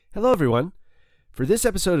Hello, everyone. For this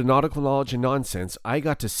episode of Nautical Knowledge and Nonsense, I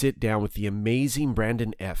got to sit down with the amazing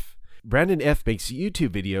Brandon F. Brandon F. makes YouTube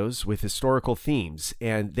videos with historical themes,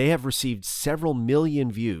 and they have received several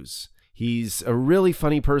million views. He's a really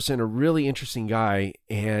funny person, a really interesting guy,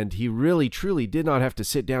 and he really, truly did not have to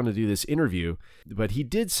sit down to do this interview, but he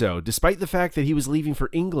did so, despite the fact that he was leaving for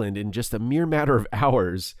England in just a mere matter of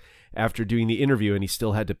hours after doing the interview, and he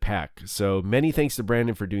still had to pack. So many thanks to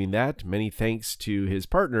Brandon for doing that. Many thanks to his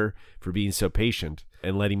partner for being so patient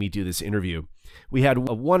and letting me do this interview. We had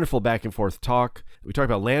a wonderful back and forth talk. We talked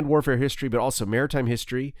about land warfare history, but also maritime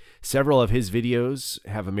history. Several of his videos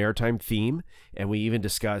have a maritime theme, and we even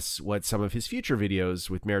discuss what some of his future videos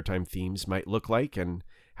with maritime themes might look like and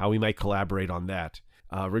how we might collaborate on that.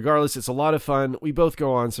 Regardless, it's a lot of fun. We both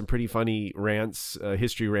go on some pretty funny rants,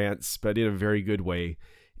 history rants, but in a very good way.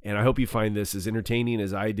 And I hope you find this as entertaining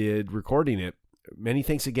as I did recording it. Many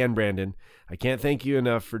thanks again, Brandon. I can't thank you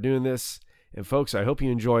enough for doing this. And folks, I hope you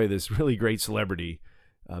enjoy this really great celebrity,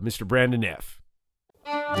 Mr. Brandon F.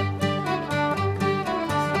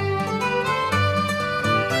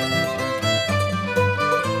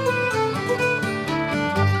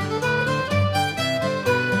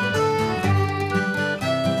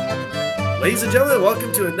 Ladies and gentlemen,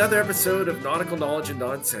 welcome to another episode of Nautical Knowledge and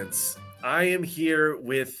Nonsense. I am here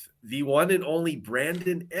with the one and only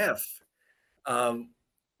Brandon F.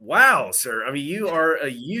 Wow, sir. I mean, you are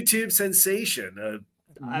a YouTube sensation.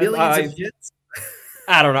 Millions of hits.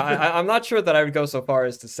 I don't know. I'm not sure that I would go so far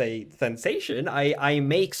as to say sensation. I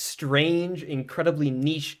make strange, incredibly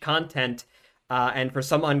niche content, and for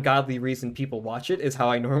some ungodly reason, people watch it, is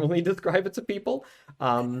how I normally describe it to people.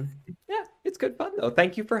 Yeah, it's good fun, though.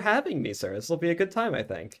 Thank you for having me, sir. This will be a good time, I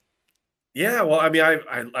think. Yeah, well, I mean,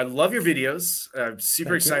 I love your videos. I'm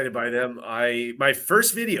super excited by them. My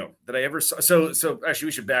first video that I ever saw. So actually,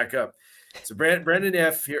 we should back up. So Brandon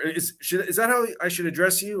F. here is that how I should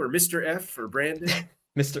address you, or Mr. F. or Brandon?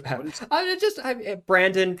 Mr. F.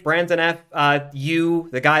 Brandon F. You,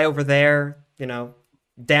 the guy over there,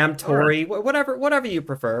 damn Tory, right. whatever you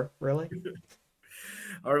prefer, really.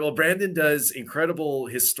 All right, well, Brandon does incredible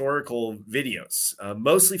historical videos,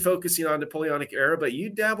 mostly focusing on Napoleonic era, but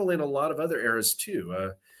you dabble in a lot of other eras too.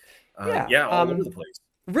 All over the place.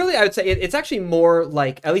 Really, I would say it's actually more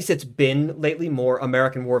like, at least it's been lately, more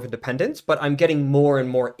American War of Independence, but I'm getting more and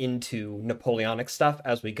more into Napoleonic stuff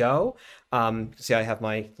as we go. See, I have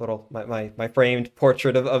my little, my framed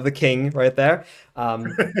portrait of the king right there.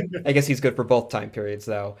 I guess he's good for both time periods,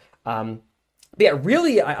 though. But yeah,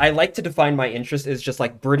 really, I like to define my interest as just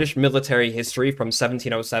like British military history from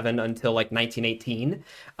 1707 until like 1918.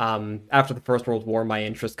 After the First World War, my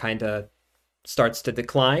interest kind of starts to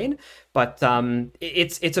decline. But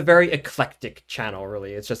it's a very eclectic channel,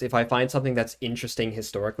 really. It's just if I find something that's interesting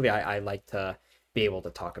historically, I like to be able to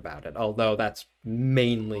talk about it. Although that's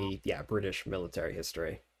mainly, British military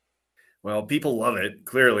history. Well, people love it,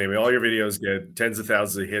 clearly. I mean, all your videos get tens of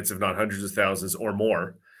thousands of hits, if not hundreds of thousands or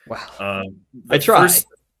more. Wow. I try.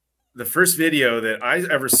 The first video that I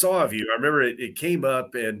ever saw of you, I remember it came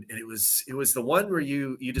up and it was the one where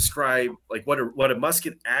you describe like what a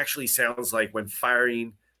musket actually sounds like when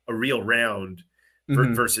firing a real round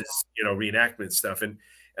versus reenactment stuff. And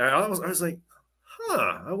I was like,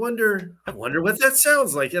 I wonder what that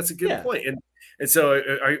sounds like. That's a good point. And so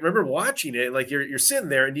I remember watching it, like you're sitting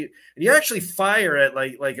there and you actually fire at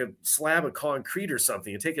like a slab of concrete or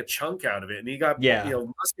something and take a chunk out of it. And you got,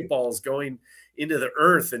 musket balls going into the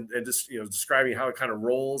earth and just, describing how it kind of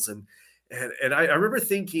rolls. And I remember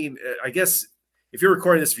thinking, I guess if you're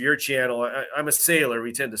recording this for your channel, I'm a sailor.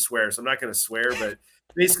 We tend to swear, so I'm not going to swear, but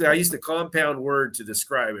basically I used a compound word to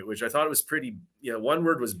describe it, which I thought it was pretty, one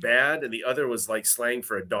word was bad and the other was like slang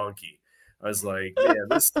for a donkey. I was like, man,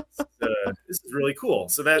 this is really cool.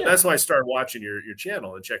 So that's why I started watching your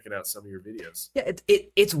channel and checking out some of your videos. Yeah,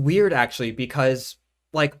 it's weird actually, because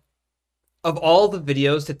like of all the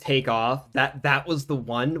videos to take off, that was the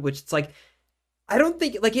one which it's like, I don't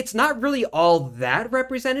think like it's not really all that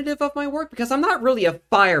representative of my work, because I'm not really a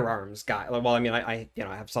firearms guy. Well, I mean, I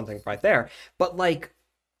have something right there, but like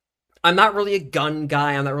I'm not really a gun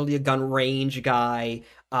guy. I'm not really a gun range guy.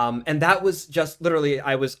 And that was just literally,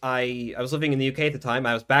 I was living in the UK at the time.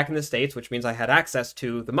 I was back in the States, which means I had access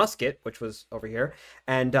to the musket, which was over here.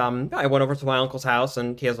 And I went over to my uncle's house,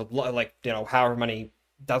 and he has however many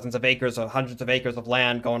dozens of acres or hundreds of acres of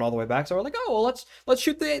land going all the way back. So we're like, oh, well, let's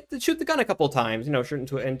shoot the gun a couple of times,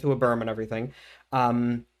 shoot into a berm and everything.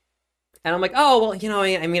 And I'm like, oh, well,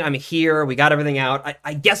 I mean, I'm here. We got everything out.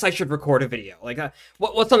 I guess I should record a video. Like,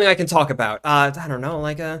 what's something I can talk about? I don't know.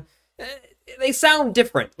 Like, they sound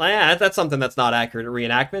different. Yeah, that's something that's not accurate at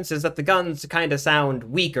reenactments, is that the guns kind of sound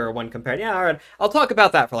weaker when compared. Yeah, all right, I'll talk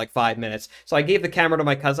about that for like 5 minutes. So I gave the camera to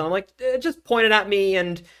my cousin. I'm like, just point it at me,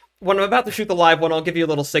 and when I'm about to shoot the live one, I'll give you a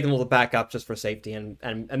little signal to back up just for safety, and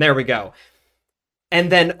there we go.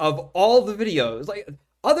 And then of all the videos, like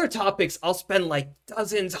other topics, I'll spend like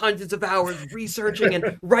dozens, hundreds of hours researching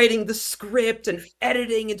and writing the script and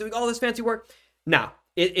editing and doing all this fancy work. Now,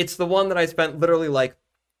 it's the one that I spent literally like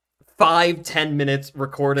 5-10 minutes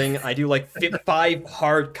recording. I do like 5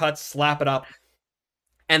 hard cuts, slap it up,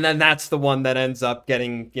 and then that's the one that ends up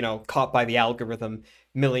getting, caught by the algorithm,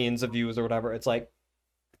 millions of views or whatever. It's like,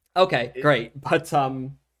 okay, great, but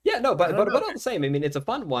yeah, no, but all the same, I mean, it's a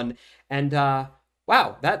fun one, and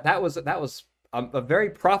wow, that was a very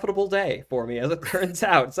profitable day for me, as it turns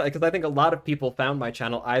out, because I think a lot of people found my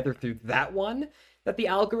channel either through that one that the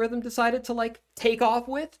algorithm decided to like take off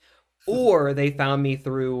with, or they found me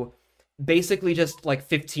through basically just like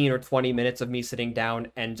 15 or 20 minutes of me sitting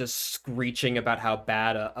down and just screeching about how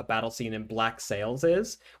bad a battle scene in Black Sails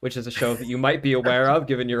is, which is a show that you might be aware of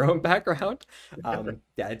given your own background.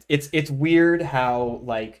 Yeah, it's weird how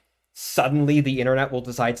like suddenly the internet will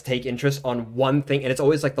decide to take interest on one thing, and it's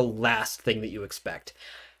always like the last thing that you expect.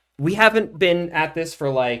 We haven't been at this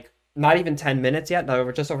for like not even 10 minutes yet,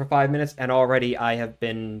 no, just over 5 minutes, and already I have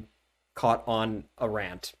been caught on a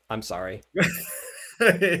rant. I'm sorry.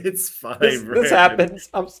 It's fine. This happens.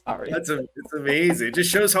 I'm sorry. It's amazing. It just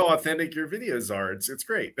shows how authentic your videos are. It's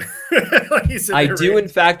great. I do, in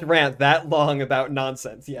fact, rant that long about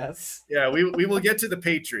nonsense. Yes. Yeah, we will get to the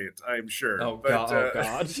Patriot, I'm sure. Oh, God. Oh,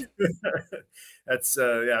 God. That's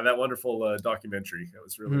that wonderful documentary. That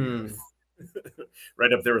was really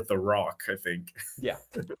right up there with The Rock, I think. Yeah.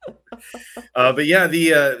 But yeah, and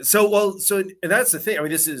that's the thing. I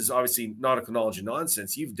mean, this is obviously nautical knowledge and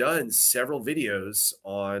nonsense. You've done several videos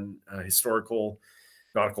on historical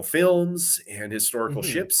nautical films and historical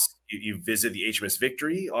ships. You visit the HMS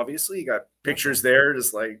Victory. Obviously, you got pictures there,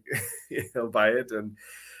 just like by it and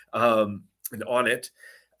on it.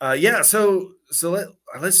 Let's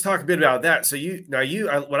talk a bit about that. So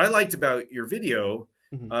what I liked about your video.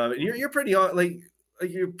 You're pretty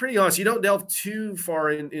you're pretty honest. You don't delve too far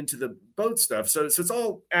into the boat stuff, so it's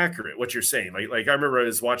all accurate what you're saying. Like I remember I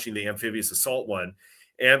was watching the amphibious assault one,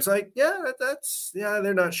 and I was like,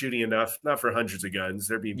 they're not shooting enough, not for hundreds of guns.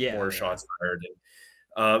 There'd be more shots fired.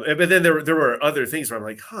 But then there were other things where I'm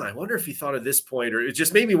like, I wonder if he thought of this point, or it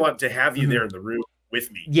just made me want to have you there in the room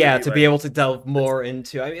with me. Yeah, to be able to delve more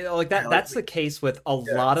into. I mean, like that. That's the case with a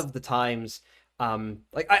lot of the times.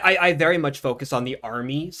 Like I very much focus on the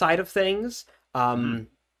army side of things. And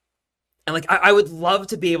like I would love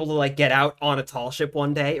to be able to like get out on a tall ship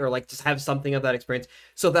one day, or like just have something of that experience,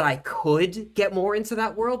 so that I could get more into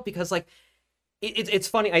that world, because like it's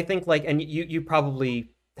funny, I think, like, and you probably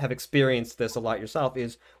have experienced this a lot yourself,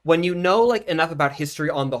 is when you know like enough about history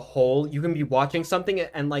on the whole, you can be watching something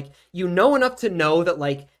and like enough to know that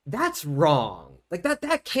like that's wrong, like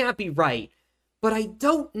that can't be right, but I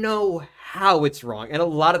don't know how it's wrong. And a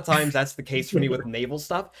lot of times that's the case for me with naval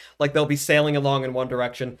stuff. Like they'll be sailing along in one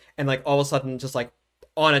direction, and like all of a sudden, just like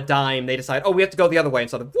on a dime, they decide, oh, we have to go the other way. And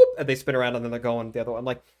so whoop, and they spin around and then they're going the other way. I'm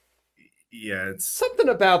like, yeah, it's something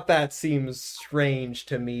about that seems strange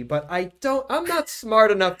to me, but I'm not smart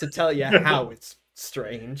enough to tell you how it's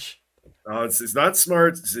strange. It's not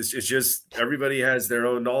smart. It's just everybody has their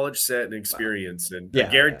own knowledge set and experience. And I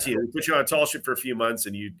guarantee you, put you on a tall ship for a few months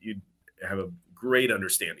and you have a great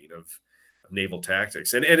understanding of naval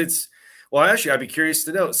tactics. And it's, well, actually, I'd be curious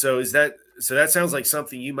to know. So that sounds like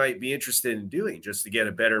something you might be interested in doing, just to get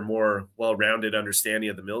a better, more well-rounded understanding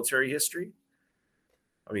of the military history.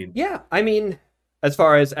 I mean, as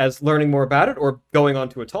far as learning more about it, or going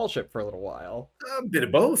onto a tall ship for a little while. A bit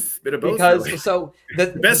of both. Because really. So the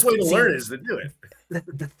best way to learn is to do it.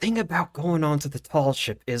 The thing about going onto the tall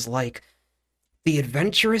ship is like, the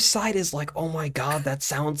adventurous side is like, oh my God, that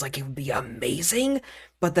sounds like it would be amazing.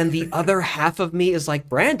 But then the other half of me is like,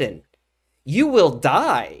 Brandon, you will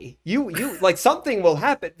die. You like, something will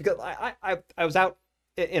happen. Because I was out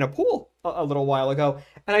in a pool a little while ago,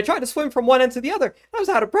 and I tried to swim from one end to the other. I was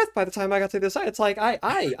out of breath by the time I got to the other side. It's like, I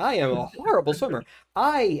am a horrible swimmer.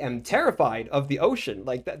 I am terrified of the ocean.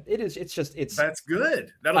 Like that, it's that's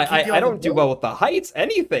good. I don't do well with the heights,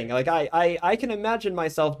 anything. Like I can imagine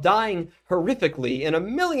myself dying horrifically in a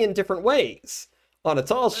million different ways on a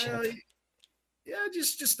tall ship. Yeah,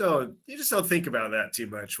 just don't think about that too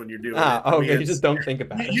much when you're doing it. Okay, you just don't think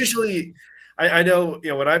about it. Usually, I know,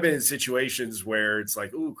 when I've been in situations where it's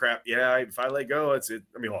like, oh crap, yeah, if I let go, it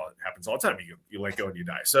happens all the time. You let go and you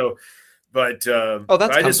die. So, but that's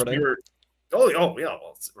comforting. Oh yeah.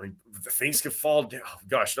 Well, I mean, the things can fall down. Oh,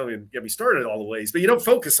 gosh, don't even get me started all the ways. But you don't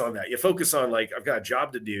focus on that. You focus on like, I've got a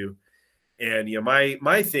job to do, and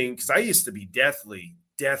my thing, because I used to be deathly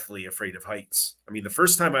afraid of heights. I mean, the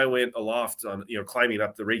first time I went aloft on climbing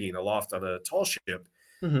up the rigging aloft on a tall ship,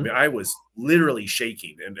 I mean, I was literally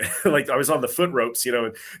shaking, and like I was on the foot ropes,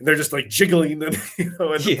 and they're just like jiggling, and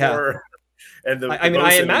and the poor, and the I mean,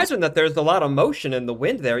 I imagine that there's a lot of motion in the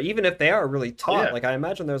wind there, even if they are really taut. Yeah. Like I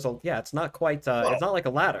imagine there's it's not quite, it's not like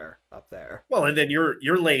a ladder up there. Well, and then you're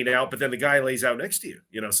laying out, but then the guy lays out next to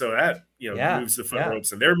you, so that moves the foot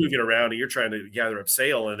ropes, and they're moving around, and you're trying to gather up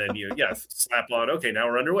sail, and then you slap on. Okay, now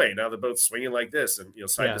we're underway. Now the boat's swinging like this, and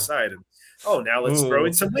side to side, and now let's throw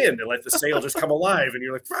in some wind and let the sail just come alive, and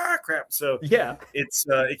you're like, crap. So it's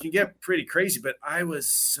it can get pretty crazy. But I was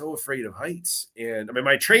so afraid of heights, and I mean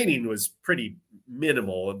my training was pretty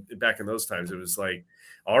minimal back in those times. It was like,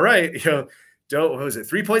 all right, what was it?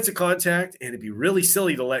 3 points of contact, and it'd be really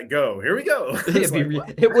silly to let go. Here we go.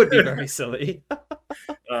 It would be very silly.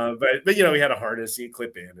 But we had a harness you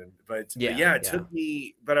clip in, but it took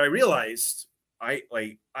me. But I realized I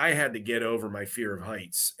had to get over my fear of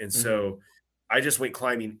heights, and so I just went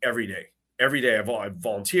climbing every day. Every day I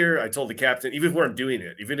volunteer. I told the captain, even if we weren't doing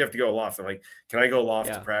it, even if you have to go aloft, I'm like, can I go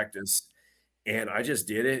aloft to practice? And I just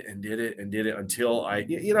did it and did it and did it until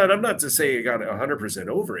and I'm not to say I got 100%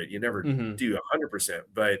 over it. You never do 100%,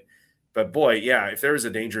 but boy, if there was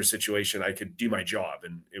a dangerous situation, I could do my job.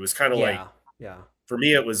 And it was kind of for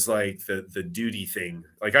me, it was like the duty thing.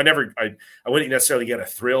 Like I wouldn't necessarily get a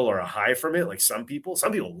thrill or a high from it. Like some people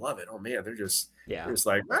love it. Oh man, they're just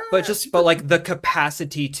like, but like the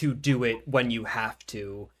capacity to do it when you have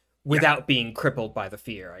to without being crippled by the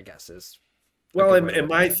fear, I guess is. Well, and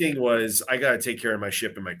my thing was I got to take care of my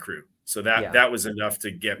ship and my crew. So that was enough to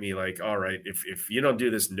get me like, all right, if you don't do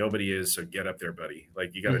this, nobody is. So get up there, buddy.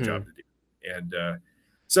 Like you got a job to do. And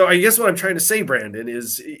so I guess what I'm trying to say, Brandon,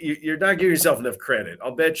 is you're not giving yourself enough credit.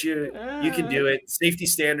 I'll bet you can do it. Safety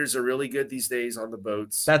standards are really good these days on the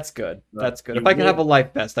boats. That's good. That's good. If I could have a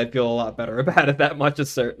life vest, I'd feel a lot better about it. That much is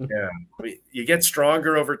certain. Yeah. I mean, you get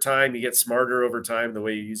stronger over time. You get smarter over time, the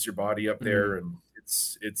way you use your body up there. And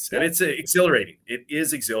it's exhilarating. It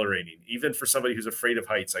is exhilarating. Even for somebody who's afraid of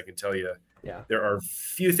heights, I can tell you, there are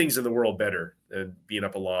few things in the world better than being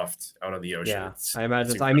up aloft out on the ocean. Yeah, I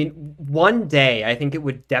imagine. I mean, one day I think it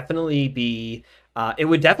would definitely be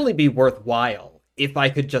worthwhile if I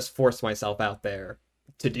could just force myself out there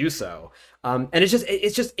to do so. And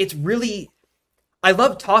it's really, I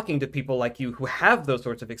love talking to people like you who have those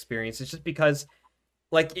sorts of experiences, just because.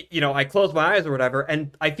 Like, I close my eyes or whatever,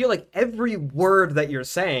 and I feel like every word that you're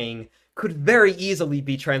saying could very easily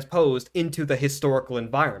be transposed into the historical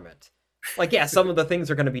environment. Like, some of the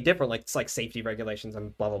things are going to be different, like it's like safety regulations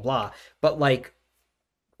and blah, blah, blah. But like,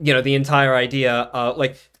 the entire idea,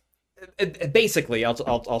 basically,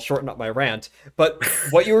 I'll shorten up my rant. But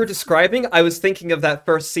what you were describing, I was thinking of that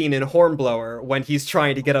first scene in Hornblower when he's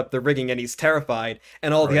trying to get up the rigging and he's terrified,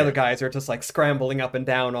 and all the other guys are just like scrambling up and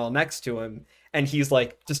down all next to him. And he's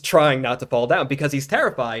like just trying not to fall down because he's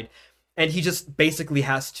terrified. And he just basically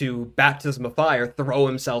has to, baptism of fire, throw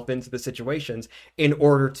himself into the situations in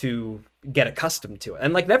order to get accustomed to it.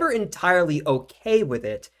 And like never entirely okay with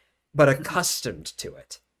it, but accustomed to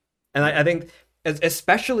it. And I think,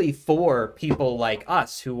 especially for people like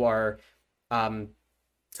us who are, to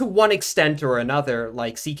one extent or another,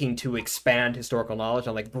 like seeking to expand historical knowledge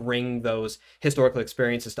and like bring those historical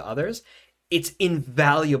experiences to others, it's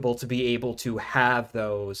invaluable to be able to have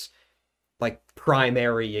those like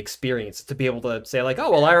primary experiences, to be able to say like,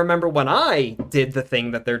 oh, well, I remember when I did the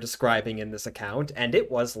thing that they're describing in this account, and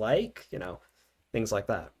it was like, things like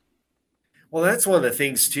that. Well, that's one of the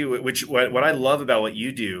things too, which what I love about what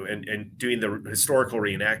you do and doing the historical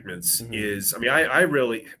reenactments is, I mean, I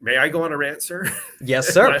really, may I go on a rant, sir? Yes,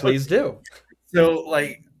 sir. Please do. So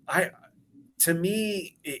like, to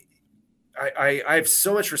me, I have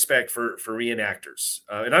so much respect for reenactors,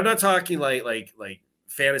 and I'm not talking like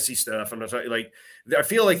fantasy stuff. I'm not talking like, I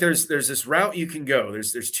feel like there's this route you can go.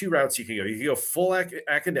 There's two routes you can go. You can go full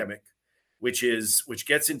academic, which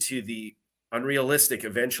gets into the unrealistic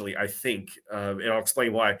eventually, I think, and I'll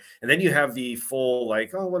explain why. And then you have the full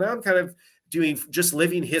like, oh well, now I'm kind of doing just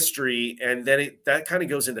living history, and then that kind of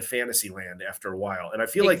goes into fantasy land after a while. And I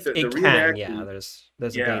feel like the reenacting, there's a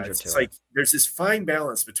danger to it. Like there's this fine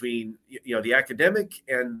balance between the academic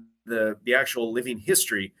and the actual living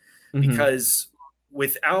history, because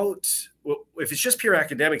if it's just pure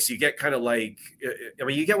academics, you get kind of like, I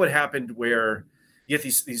mean, you get what happened where you get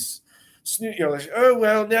these oh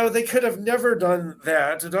well, no, they could have never done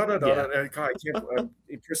that. Da, da, da, Yeah. da. God, I can't. I'm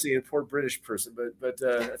impersonating a poor British person, but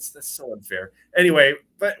that's so unfair. Anyway,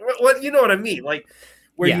 but what you know what I mean? Like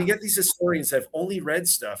where you Yeah. get these historians that have only read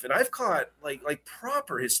stuff, and I've caught like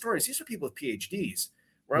proper historians. These are people with PhDs.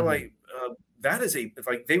 Where I'm like, that is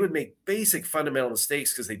like they would make basic fundamental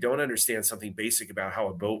mistakes because they don't understand something basic about how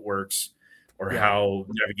a boat works or how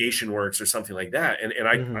navigation works or something like that. And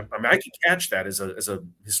I mean, I can catch that as a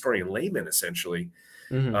historian layman, essentially.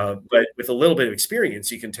 But with a little bit of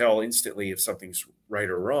experience, you can tell instantly if something's right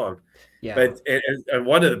or wrong. Yeah. But and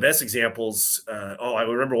one of the best examples, I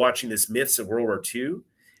remember watching this Myths of World War II,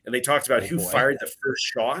 and they talked about who fired the first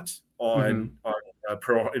shot in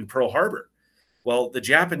Pearl Harbor. Well, the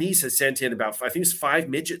Japanese had sent in about, I think it's 5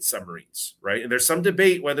 midget submarines, right? And there's some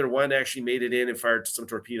debate whether one actually made it in and fired some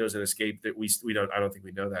torpedoes and escaped. That I don't think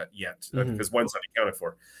we know that yet because one's not accounted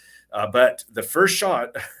for. But the first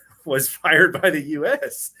shot was fired by the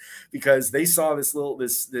U.S. because they saw this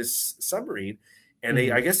submarine, and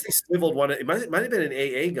I guess they swiveled one. It might have been an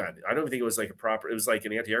AA gun. I don't think it was like it was like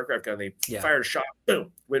an anti-aircraft gun. They fired a shot,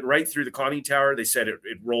 boom, went right through the conning tower. They said it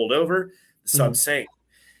rolled over, the sub sank.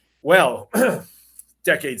 Well,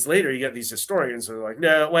 decades later, you get these historians who are like,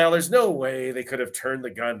 no, well, there's no way they could have turned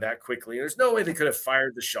the gun that quickly. There's no way they could have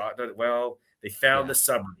fired the shot. Well, they found the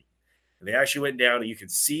submarine. And they actually went down, and you can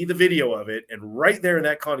see the video of it. And right there in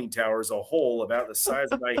that conning tower is a hole about the size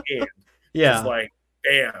of my hand. Just like,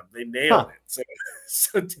 bam, they nailed it.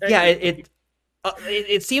 So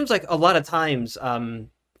it seems like a lot of times, and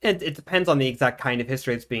it depends on the exact kind of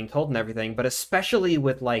history that's being told and everything, but especially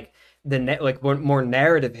with like more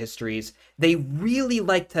narrative histories, they really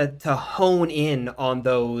like to hone in on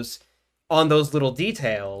those little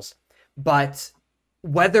details. But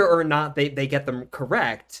whether or not they get them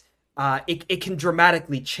correct, it can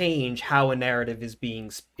dramatically change how a narrative is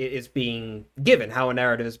being given, how a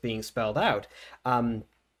narrative is being spelled out. And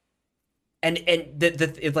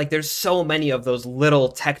it's like there's so many of those little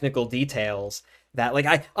technical details that, like,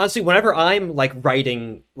 I honestly, whenever I'm like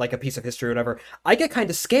writing like a piece of history or whatever, I get kind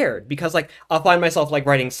of scared because like I'll find myself like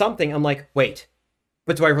writing something, I'm like, wait,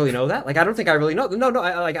 but do I really know that? Like, I don't think I really know. No,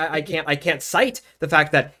 I can't cite the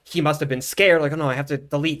fact that he must have been scared. Like, oh no, I have to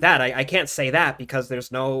delete that. I can't say that because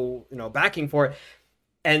there's no backing for it.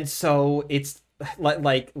 And so it's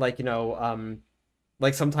like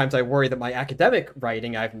sometimes I worry that my academic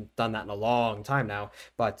writing, I haven't done that in a long time now,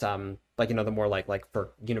 but the more like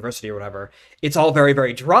for university or whatever, it's all very,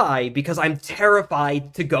 very dry because I'm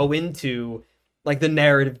terrified to go into like the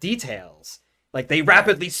narrative details. Like, they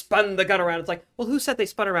rapidly spun the gun around. It's like, well, who said they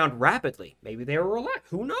spun around rapidly? Maybe they were relaxed.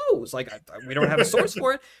 Who knows? Like, we don't have a source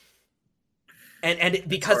for it. And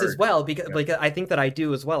because as well, like I think that I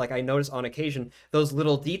do as well. Like, I notice on occasion those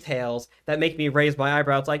little details that make me raise my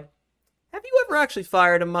eyebrows. Like, have you ever actually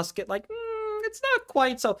fired a musket? Like, it's not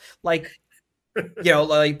quite so. Like,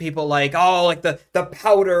 like people like, oh, like the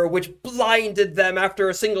powder which blinded them after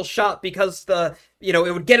a single shot because it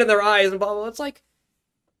would get in their eyes and blah, blah, blah. It's like,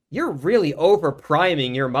 you're really over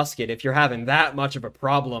priming your musket if you're having that much of a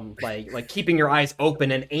problem, like keeping your eyes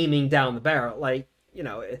open and aiming down the barrel. Like,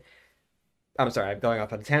 I'm sorry, I'm going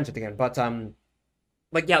off on a tangent again, but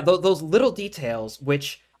those little details,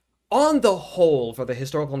 which on the whole for the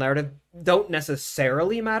historical narrative don't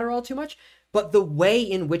necessarily matter all too much, but the way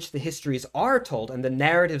in which the histories are told and the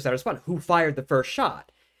narratives that are spun, who fired the first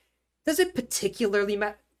shot, does it particularly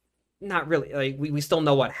matter? Not really. Like, we still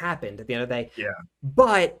know what happened at the end of the day. Yeah.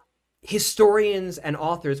 But historians and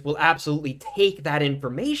authors will absolutely take that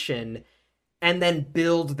information and then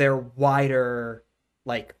build their wider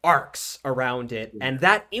like arcs around it. And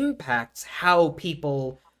that impacts how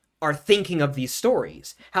people are thinking of these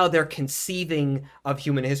stories, how they're conceiving of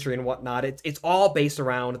human history and whatnot. It's all based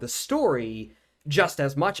around the story just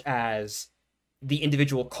as much as the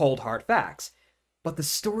individual cold hard facts. But the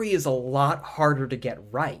story is a lot harder to get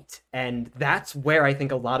right. And that's where I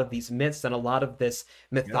think a lot of these myths and a lot of this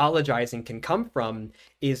mythologizing can come from,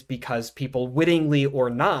 is because people, wittingly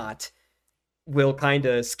or not, will kind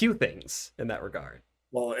of skew things in that regard.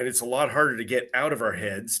 Well, and it's a lot harder to get out of our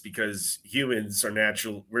heads because humans are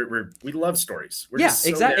natural. We love stories. We're just so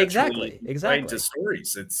exactly. Into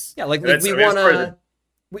stories. It's like we want to.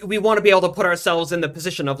 We want to be able to put ourselves in the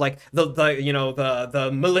position of like the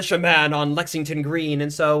militiaman on Lexington Green,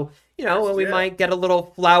 and so we might get a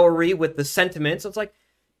little flowery with the sentiments. It's like,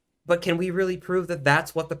 but can we really prove that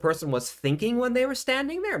that's what the person was thinking when they were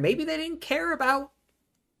standing there? Maybe they didn't care about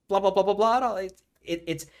blah blah blah blah blah at all.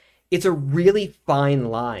 It's a really fine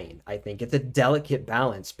line. I think it's a delicate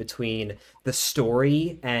balance between the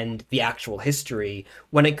story and the actual history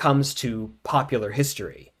when it comes to popular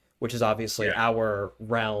history, which is obviously Yeah. our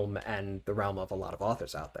realm and the realm of a lot of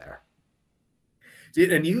authors out there.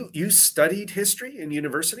 And you studied history in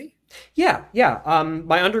university? Yeah, yeah.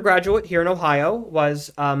 My undergraduate here in Ohio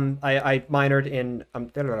was I minored in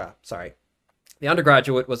sorry. The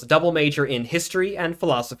undergraduate was a double major in history and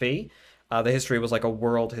philosophy. The history was like a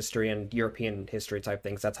world history and European history type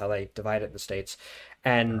things. That's how they divide it in the States.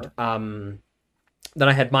 And then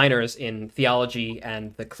I had minors in theology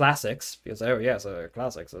and the classics because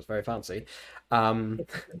classics. That's very fancy.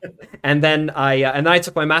 And then I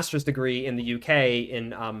took my master's degree in the UK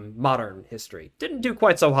in modern history. Didn't do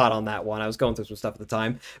quite so hot on that one. I was going through some stuff at the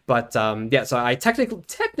time, but yeah. So I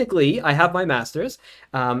technically I have my master's,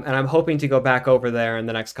 and I'm hoping to go back over there in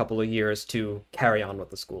the next couple of years to carry on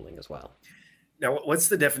with the schooling as well. Now, what's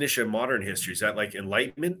the definition of modern history? Is that like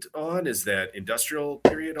Enlightenment on? Is that industrial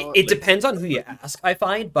period on? It depends on who you ask, I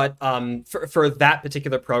find, but for that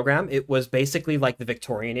particular program, it was basically like the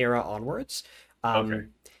Victorian era onwards. Okay.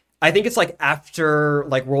 I think it's like after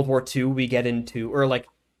like World War II, we get into, or like,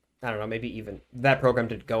 I don't know, maybe even that program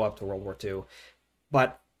did go up to World War II,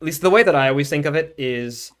 but at least the way that I always think of it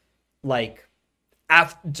is like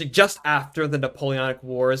just after the Napoleonic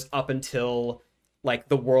Wars up until like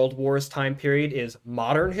the World Wars time period is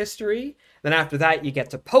modern history. Then after that, you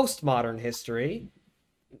get to postmodern history.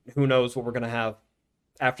 Who knows what we're going to have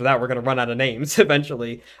after that? We're going to run out of names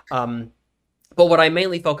eventually. But what I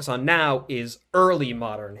mainly focus on now is early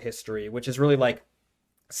modern history, which is really like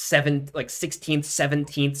 16th,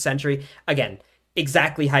 17th century. Again,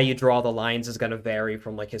 exactly how you draw the lines is going to vary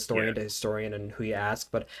from like historian to historian and who you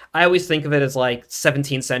ask. But I always think of it as like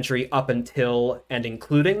 17th century up until and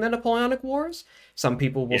including the Napoleonic Wars. Some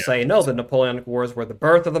people will say, no, the Napoleonic Wars were the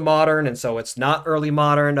birth of the modern, and so it's not early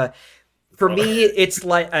modern. For me, it's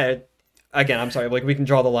like, again, I'm sorry, like we can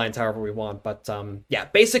draw the lines however we want, but yeah,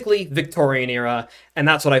 basically Victorian era, and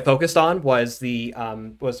that's what I focused on was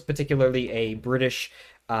was particularly a British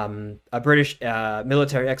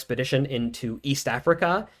military expedition into East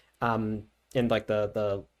Africa in like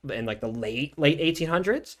the late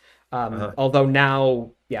 1800s. Although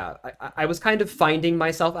now, yeah, I was kind of finding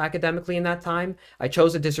myself academically in that time. I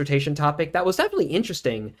chose a dissertation topic that was definitely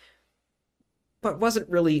interesting, but wasn't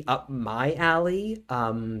really up my alley.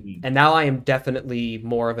 And now I am definitely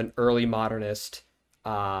more of an early modernist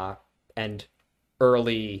and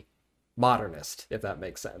early modernist, if that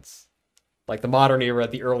makes sense. Like the modern era,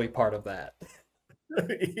 the early part of that.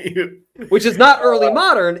 Which is not early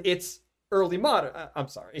modern, it's early modern. I'm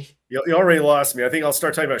sorry. You already lost me. I think I'll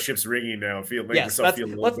start talking about ship's rigging now. Let's do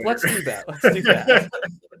that. Let's do that.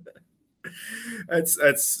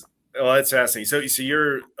 That's fascinating. So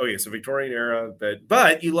you're so Victorian era,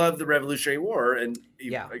 but you love the Revolutionary War, and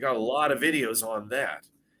I got a lot of videos on that.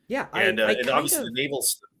 Yeah, and obviously the naval.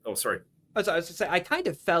 Oh, sorry. I was going to say I kind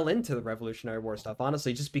of fell into the Revolutionary War stuff,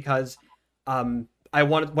 honestly, just because when I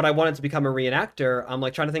wanted to become a reenactor, I'm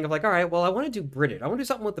like trying to think of like, all right, well, I want to do British. I want to do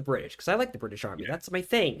something with the British because I like the British Army. Yeah. That's my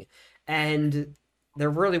thing. And there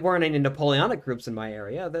really weren't any Napoleonic groups in my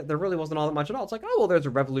area. There really wasn't all that much at all. It's like, oh, well, there's a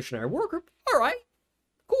Revolutionary War group. All right,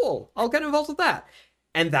 cool. I'll get involved with that.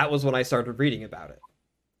 And that was when I started reading about it.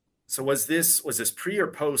 So was this pre or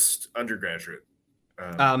post undergraduate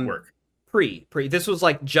work? Pre. This was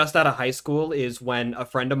like just out of high school is when a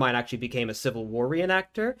friend of mine actually became a Civil War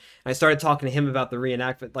reenactor. And I started talking to him about the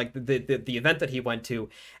reenactment, like the event that he went to.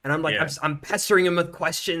 And I'm like, I'm pestering him with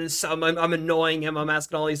questions. I'm annoying him. I'm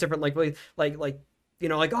asking all these different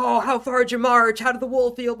oh, how far did you march? How did the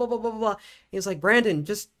wool feel? Blah, blah, blah, blah. He's like, Brandon,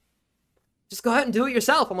 just go ahead and do it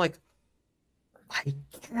yourself. I'm like, I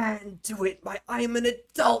can do it. I'm an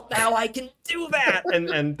adult now. I can do that.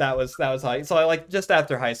 And that was how. So I just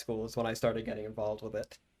after high school is when I started getting involved with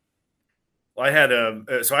it. Well, I had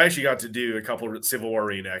so I actually got to do a couple of Civil War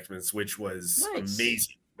reenactments, which was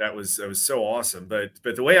amazing. That was so awesome. But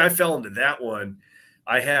the way I fell into that one,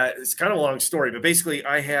 it's kind of a long story, but basically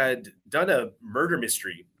I had done a murder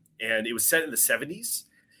mystery, and it was set in the 70s.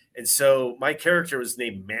 And so my character was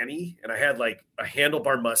named Manny, and I had like a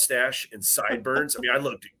handlebar mustache and sideburns. I mean, I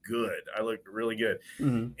looked good. I looked really good.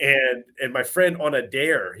 Mm-hmm. And my friend on a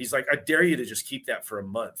dare, he's like, I dare you to just keep that for a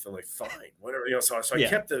month. I'm like, fine, whatever. So I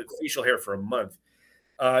kept the facial hair for a month.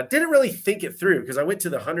 Didn't really think it through because I went to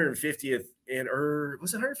the 150th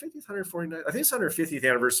was it 150th, 149th? I think it's 150th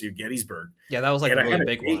anniversary of Gettysburg. Yeah, that was like a really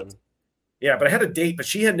big one. Yeah, but I had a date, but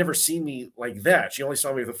she had never seen me like that. She only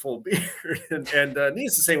saw me with a full beard. and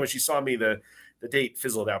needless to say, when she saw me, the date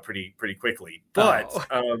fizzled out pretty quickly. But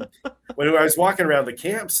when I was walking around the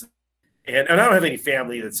camps, And I don't have any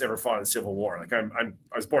family that's ever fought in the Civil War. Like I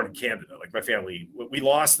was born in Canada. Like my family, we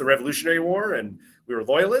lost the Revolutionary War, and we were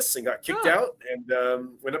loyalists and got kicked out, and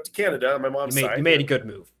went up to Canada on my mom's side. You made a good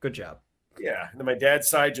move. Good job. Yeah, and then my dad's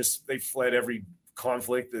side, they fled every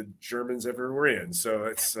conflict the Germans ever were in. So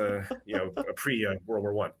it's a pre World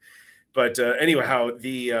War One. But anyhow,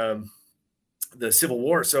 the Civil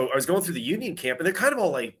War. So I was going through the Union camp, and they're kind of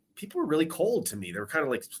all like, people were really cold to me. They were kind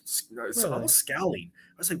of like almost scowling.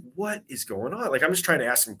 I was like, what is going on? Like, I'm just trying to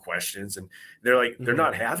ask them questions, and they're like, they're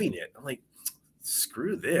not having it. I'm like,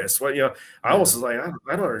 screw this. What, I almost was like,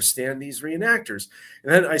 I don't understand these reenactors.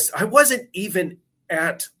 And then I wasn't even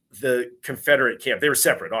at the Confederate camp. They were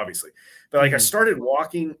separate, obviously. But like I started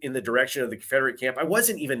walking in the direction of the Confederate camp. I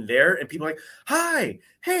wasn't even there. And people were like, hi,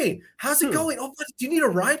 hey, how's it going? Oh, what, do you need a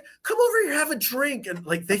ride? Come over here, have a drink. And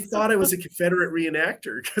like, they thought I was a Confederate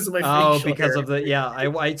reenactor because of my facial hair. Of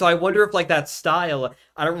the, so I wonder if like that style,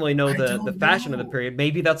 I don't really know the fashion of the period.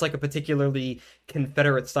 Maybe that's like a particularly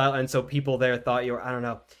Confederate style. And so people there thought you were, I don't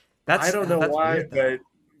know. I don't know why, weird, but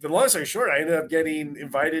the long story short, I ended up getting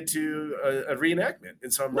invited to a reenactment.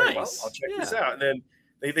 And so I'm like, well, I'll check this out. And then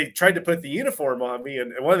they tried to put the uniform on me,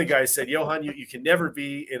 and one of the guys said, Johan, you can never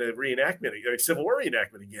be in a reenactment, a Civil War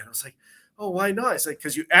reenactment again. I was like, oh, why not? It's like,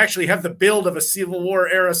 because you actually have the build of a Civil War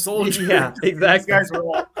era soldier. Yeah, exactly. These guys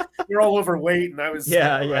were all overweight, and I was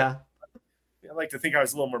I like to think I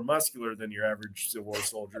was a little more muscular than your average Civil War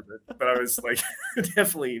soldier, but I was like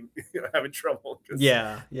definitely having trouble because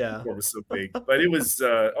the uniform was so big. But it was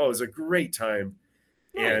it was a great time,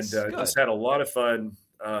 and just had a lot of fun.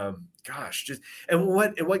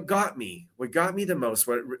 What got me the most,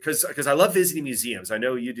 because I love visiting museums. I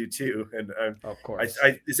know you do too. And of course,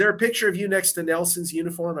 is there a picture of you next to Nelson's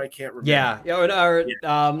uniform? I can't remember.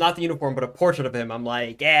 Not the uniform, but a portrait of him. I'm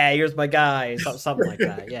like, yeah, here's my guy, something like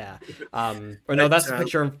that. Yeah. That's a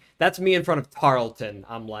picture. That's me in front of Tarleton.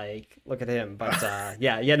 I'm like, look at him. But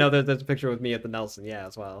there's a picture with me at the Nelson,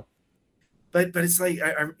 as well. But it's like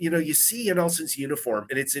you see a Nelson's uniform,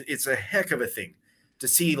 and it's a heck of a thing to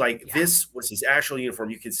see. This was his actual uniform.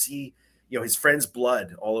 You can see, his friend's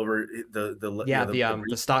blood all over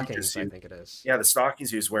the stockings. I think it is. Yeah, the stockings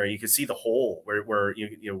he was wearing. You can see the hole where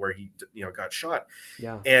he got shot.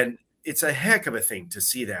 Yeah, and it's a heck of a thing to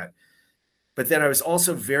see that. But then I was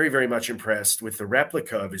also very, very much impressed with the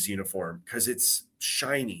replica of his uniform because it's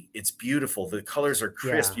shiny, it's beautiful, the colors are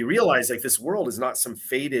crisp. You realize like this world is not some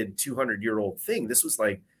faded 200-year-old thing. This was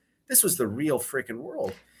the real freaking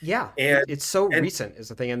world. Yeah, and it's so recent is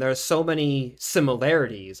the thing, and there's so many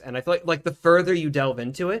similarities. And I feel like the further you delve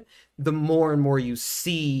into it, the more and more you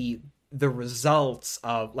see the results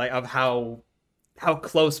of how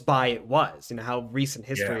close by it was, how recent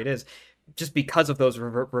history it is, just because of those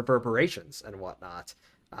reverberations and whatnot.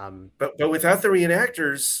 But without the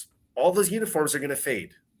reenactors, all those uniforms are going to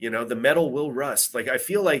fade. The metal will rust. Like I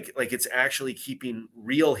feel like it's actually keeping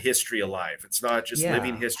real history alive. It's not just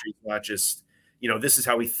living history. It's not just this is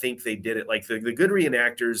how we think they did it. Like the good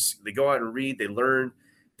reenactors, they go out and read, they learn.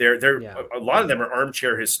 They're a lot of them are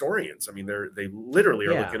armchair historians. I mean, they literally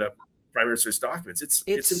are looking up Prime Minister's documents. It's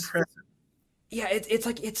impressive. Yeah,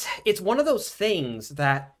 it's one of those things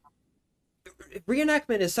that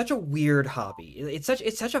reenactment is such a weird hobby. It's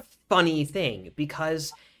such a funny thing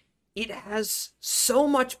because it has so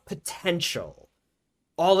much potential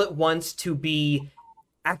all at once to be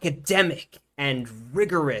academic and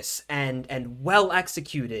rigorous and well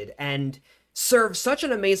executed and serve such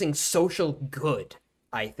an amazing social good,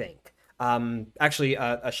 I think. Actually,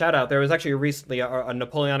 a shout out, there was actually recently a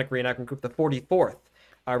Napoleonic reenactment group, the 44th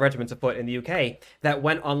Regiments of Foot in the UK, that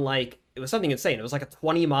went on it was something insane. It was like a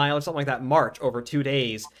 20-mile or something like that march over 2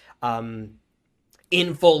 days,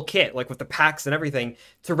 in full kit, with the packs and everything,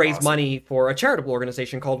 to raise money for a charitable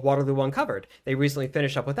organization called Waterloo Uncovered. They recently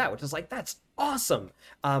finished up with that, which is that's awesome.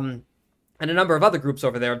 And a number of other groups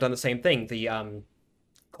over there have done the same thing. The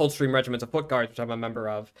Coldstream Regiments of Foot Guards, which I'm a member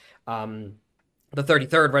of, the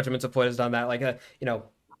 33rd Regiments of Foot has done that.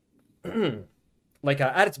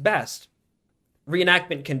 At its best,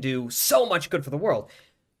 reenactment can do so much good for the world.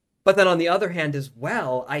 But then on the other hand as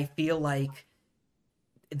well, I feel like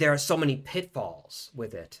there are so many pitfalls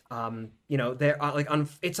with it. There are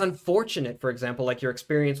it's unfortunate, for example, your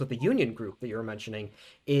experience with the Union group that you were mentioning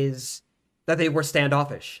is that they were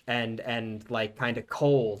standoffish and kind of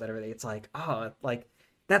cold and everything. It's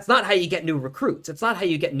that's not how you get new recruits. It's not how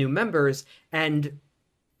you get new members. And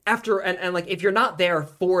if you're not there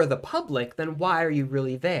for the public, then why are you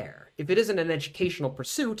really there? If it isn't an educational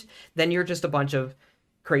pursuit, then you're just a bunch of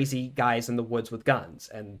crazy guys in the woods with guns.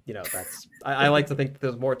 And that's I like to think that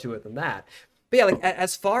there's more to it than that. But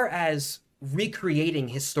as far as recreating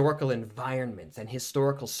historical environments and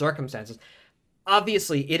historical circumstances.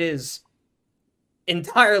 Obviously, it is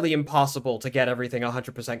entirely impossible to get everything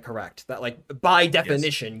 100% correct. That, like, by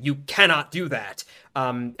definition, yes, you cannot do that.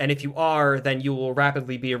 And if you are, then you will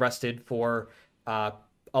rapidly be arrested for a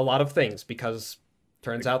lot of things, because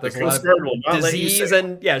turns out there's a lot of disease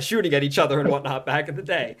and shooting at each other and whatnot back in the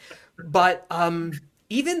day. But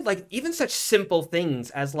even such simple things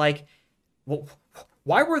as, like, well,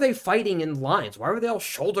 why were they fighting in lines? Why were they all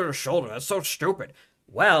shoulder to shoulder? That's so stupid.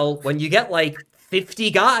 Well, when you get like 50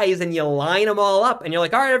 guys and you line them all up and you're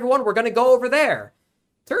like, all right, everyone, we're going to go over there.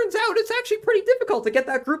 Turns out it's actually pretty difficult to get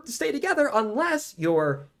that group to stay together unless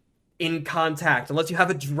you're in contact, unless you have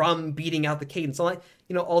a drum beating out the cadence. So, like,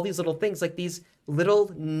 you know, all these little things, like these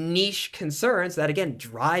little niche concerns that, again,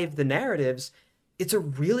 drive the narratives. It's a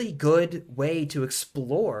really good way to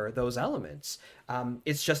explore those elements.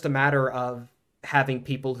 It's just a matter of having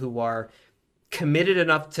people who are committed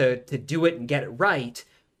enough to do it and get it right,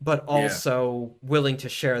 but also willing to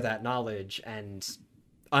share that knowledge and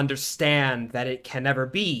understand that it can never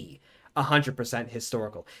be 100%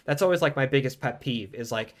 historical. That's always like my biggest pet peeve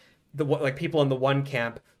is like people in the one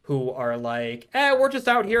camp who are like, we're just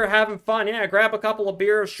out here having fun. Yeah, grab a couple of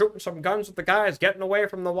beers, shooting some guns with the guys, getting away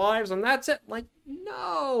from the wives, and that's it. Like,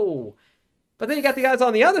 no. But then you got the guys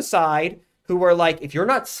on the other side who are like, if you're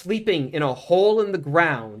not sleeping in a hole in the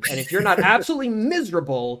ground, and if you're not absolutely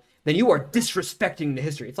miserable, then you are disrespecting the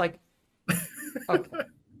history. It's like, okay.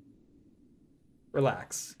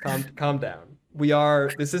 Relax. Calm down.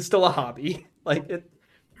 This is still a hobby. Like, it.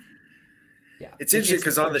 Yeah. It's interesting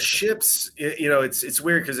because on the ships, you know, it's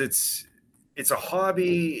weird because it's a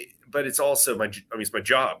hobby, but it's also it's my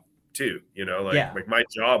job too. You know, like my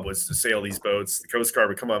job was to sail these boats. The Coast Guard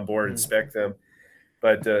would come on board and inspect them,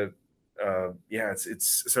 but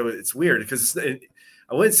it's weird because I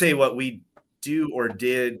wouldn't say what we do or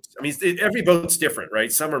did. I mean, every boat's different,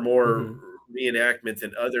 right? Some are more reenactment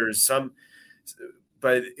than others. Some,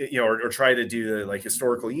 but you know, or try to do the like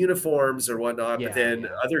historical uniforms or whatnot. But then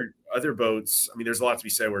other boats, I mean, there's a lot to be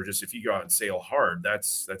said where just if you go out and sail hard,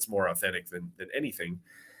 that's more authentic than anything.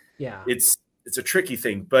 Yeah, it's a tricky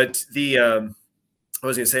thing. But I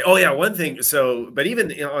was going to say, one thing. So, but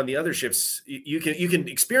even on the other ships, you can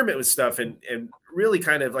experiment with stuff and really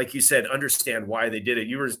kind of, like you said, understand why they did it.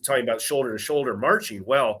 You were talking about shoulder to shoulder marching.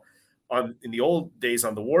 Well, in the old days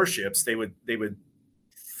on the warships, they would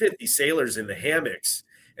fit these sailors in the hammocks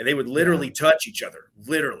and they would literally touch each other.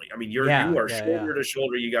 Literally. I mean, you are shoulder to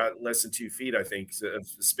shoulder. You got less than 2 feet, I think, of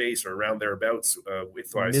space or around thereabouts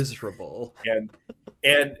widthwise. Miserable.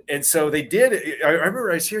 And so they did. I remember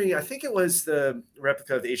I was hearing, I think it was the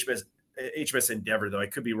replica of the HMS Endeavor, though I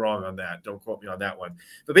could be wrong on that. Don't quote me on that one.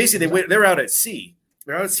 But basically, they're out at sea.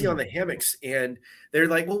 They're out at sea on the hammocks, and they're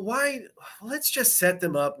like, well, why? Let's just set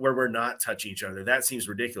them up where we're not touching each other. That seems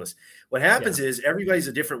ridiculous. What happens is everybody's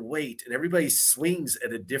a different weight, and everybody swings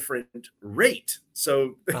at a different rate.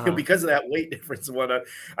 So because of that weight difference and whatnot,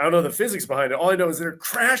 I don't know the physics behind it. All I know is they're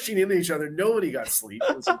crashing into each other. Nobody got sleep.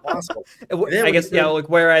 It was impossible. I guess like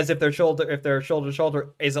whereas if they're shoulder to shoulder,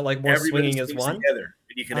 is it like more swinging as one together,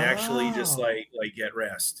 and you can actually just like get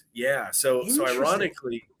rest. Yeah. So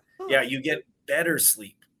ironically, you get better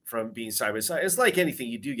sleep from being side by side. It's like anything,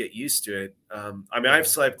 you do get used to it. I mean, I've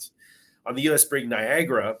slept on the U.S. brig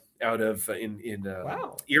Niagara out of in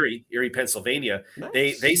Erie, Pennsylvania.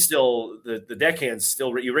 Nice. They still the deckhands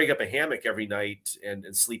still you rig up a hammock every night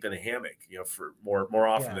and sleep in a hammock, you know, for more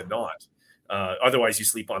often than not. Otherwise, you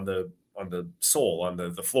sleep on the sole on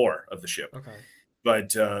the floor of the ship. Okay.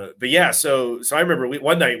 But yeah, so I remember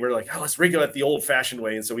one night we were like, let's rig it up the old fashioned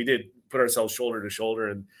way, and so we did put ourselves shoulder to shoulder,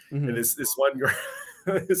 and this one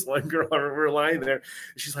girl, I remember lying there, and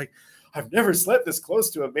she's like, I've never slept this close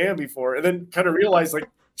to a man before, and then kind of realized like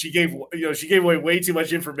she gave away way too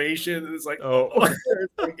much information, and it's like,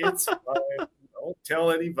 it's fine, don't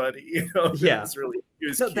tell anybody, you know. It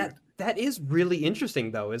was cute. That is really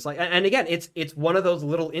interesting though. Is like, and again, it's one of those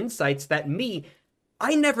little insights that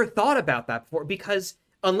I never thought about that before, because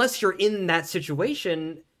unless you're in that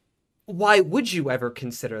situation, why would you ever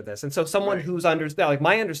consider this? And so someone who's like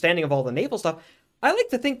my understanding of all the naval stuff, I like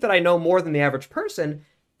to think that I know more than the average person,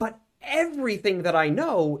 but everything that I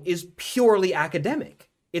know is purely academic.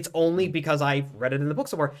 It's only because I've read it in the book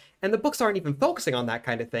somewhere, and the books aren't even focusing on that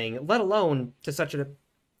kind of thing, let alone to such a...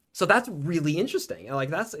 So that's really interesting. Like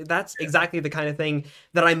that's exactly the kind of thing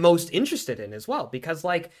that I'm most interested in as well, because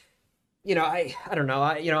like, you know, I don't know,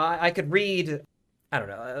 I could read I don't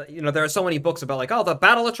know. There are so many books about like, oh, the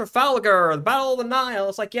Battle of Trafalgar or the Battle of the Nile.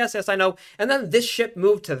 It's like, yes, I know. And then this ship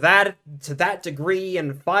moved to that degree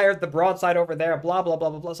and fired the broadside over there. Blah blah blah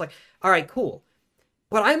blah blah. It's like, all right, cool.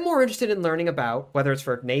 But I'm more interested in learning about, whether it's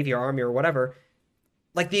for Navy or Army or whatever,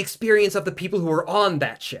 like the experience of the people who were on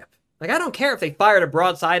that ship. Like, I don't care if they fired a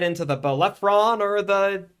broadside into the Bellerophon or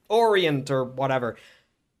the Orient or whatever.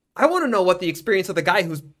 I want to know what the experience of the guy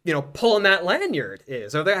who's, pulling that lanyard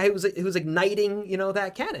is, or the guy who's igniting,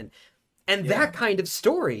 that cannon. And that kind of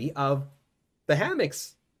story of the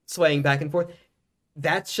hammocks swaying back and forth,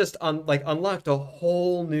 that's just unlocked a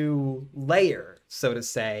whole new layer, so to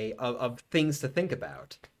say, of things to think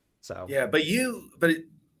about. So yeah, but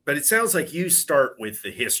it sounds like you start with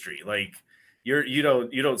the history. Like you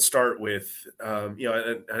don't start with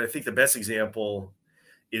and I think the best example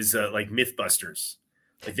is like Mythbusters.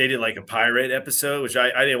 Like they did like a pirate episode, which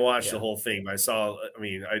I didn't watch the whole thing, but I saw. I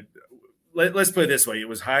mean, let's put it this way: it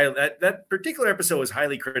was that particular episode was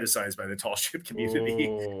highly criticized by the tall ship community,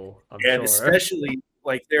 and especially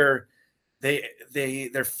like they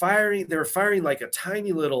were firing like a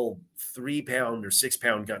tiny little 3-pound or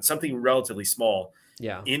 6-pound gun, something relatively small,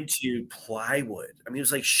 into plywood. I mean, it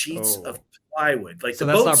was like sheets of plywood. Like so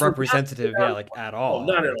that's not representative, at all.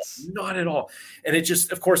 Not at all. And it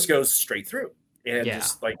just, of course, goes straight through. And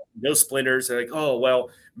just like no splinters. They're like, oh well,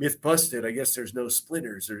 myth busted. I guess there's no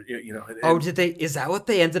splinters, or did they? Is that what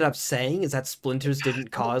they ended up saying? Is that splinters didn't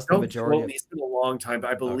cause the majority? It's been a long time, but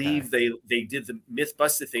I believe they did the myth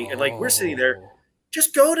busted thing. And like we're sitting there,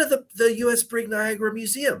 just go to the U.S. Brig Niagara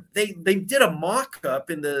Museum. They did a mock up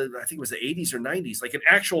in I think it was the 80s or 90s, like an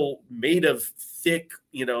actual made of thick,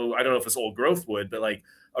 I don't know if it's old growth wood, but like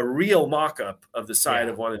a real mock up of the side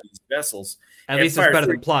of one of these vessels. At least it's better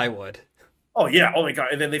than plywood. Oh yeah! Oh my god!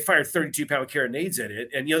 And then they fired 32-pound carronades at it,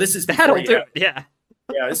 and this is before this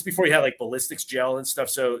is before you had like ballistics gel and stuff.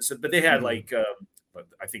 So but they had but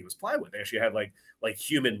I think it was plywood. They actually had like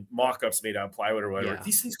human mock-ups made out of plywood or whatever. Yeah.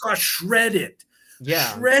 These things got shredded,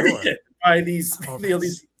 by these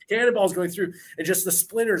these cannonballs going through, and just the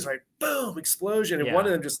splinters, like boom, explosion, and one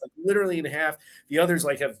of them just like literally in half. The others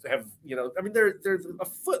like have I mean they're a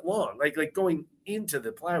foot long, like going into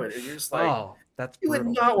the plywood, and you're just like. That's you would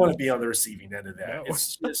not want to be on the receiving end of that. No.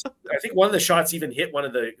 It's just, I think one of the shots even hit one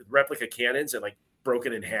of the replica cannons and like broke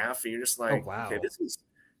it in half. And you're just like, okay, this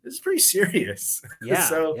is pretty serious. Yeah.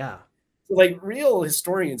 So like real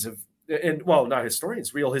historians not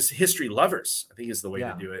historians, real history lovers, I think is the way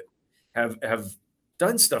to do it, have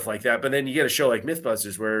done stuff like that. But then you get a show like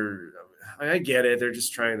Mythbusters where I get it. They're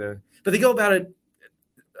just trying to, but they go about it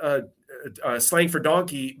slang for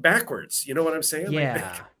donkey backwards. You know what I'm saying?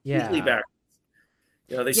 Completely backwards.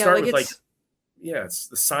 They start with it's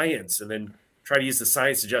the science, and then try to use the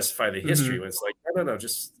science to justify the history. When it's like, no,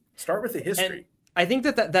 just start with the history. And I think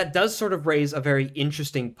that does sort of raise a very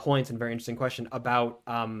interesting point and very interesting question about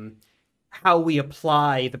how we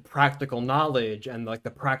apply the practical knowledge and like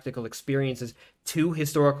the practical experiences to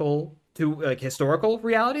historical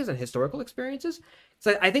realities and historical experiences.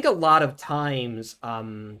 So I think a lot of times,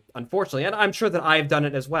 unfortunately, and I'm sure that I've done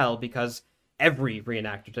it as well, because every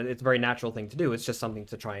reenactor, it's a very natural thing to do. It's just something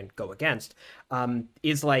to try and go against.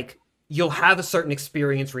 Is like you'll have a certain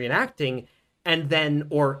experience reenacting, and then,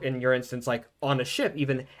 or in your instance, like on a ship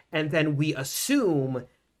even, and then we assume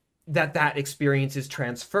that experience is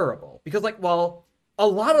transferable because, like, well, a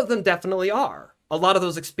lot of them definitely are. A lot of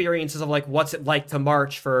those experiences of like what's it like to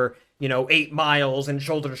march for 8 miles and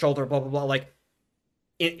shoulder to shoulder, blah blah blah, like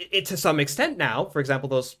it to some extent now. For example,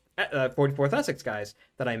 those 44th Essex guys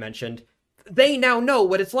that I mentioned. They now know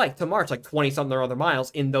what it's like to march like 20-something or other miles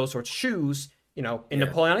in those sorts of shoes, in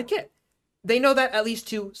Napoleonic kit. They know that at least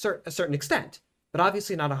to a certain extent, but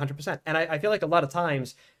obviously not 100%. And I feel like a lot of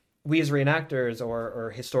times we as reenactors or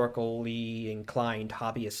historically inclined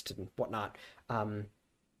hobbyists and whatnot,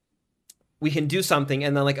 we can do something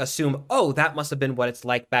and then like assume, oh, that must have been what it's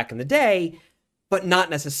like back in the day, but not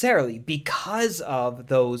necessarily because of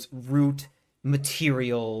those root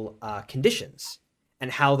material conditions. And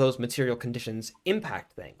how those material conditions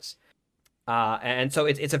impact things. And so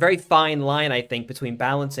it's a very fine line, I think, between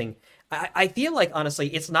balancing. I feel like, honestly,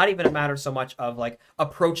 it's not even a matter so much of like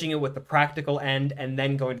approaching it with the practical end and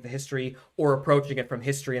then going to the history, or approaching it from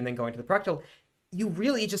history and then going to the practical. You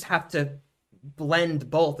really just have to blend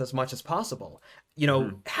both as much as possible.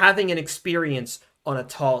 Having an experience on a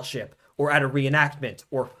tall ship or at a reenactment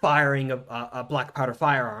or firing a black powder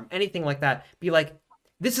firearm, anything like that, be like,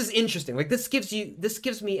 this is interesting. Like this gives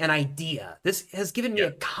me an idea. This has given me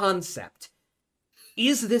a concept.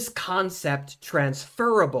 Is this concept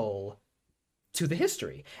transferable to the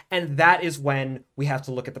history. And that is when we have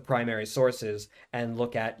to look at the primary sources and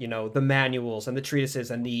look at, the manuals and the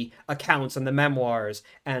treatises and the accounts and the memoirs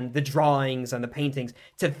and the drawings and the paintings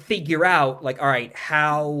to figure out, like, all right,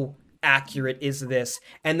 how accurate is this?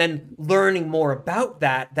 And then learning more about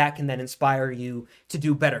that can then inspire you to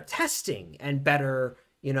do better testing and better,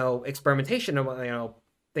 experimentation and,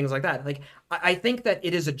 things like that. Like, I think that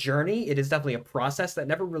it is a journey. It is definitely a process that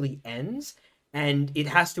never really ends. And it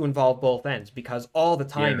has to involve both ends, because all the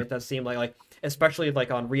time it does seem like, especially like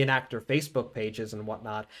on reenactor Facebook pages and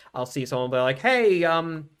whatnot, I'll see someone be like, hey,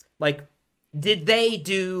 like, did they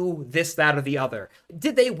do this, that, or the other?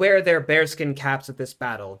 Did they wear their bearskin caps at this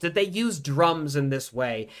battle? Did they use drums in this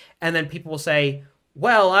way? And then people will say,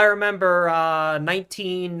 well, I remember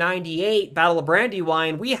 1998 Battle of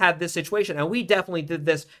Brandywine, we had this situation, and we definitely did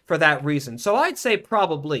this for that reason. So I'd say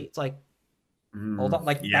probably. It's like, hold on,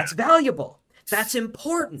 like, that's valuable. That's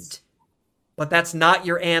important. But that's not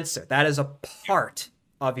your answer. That is a part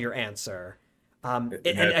of your answer. And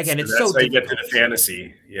again, it's so how you get to the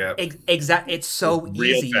fantasy. Yeah. Exactly. It's so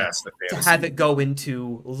easy to have it go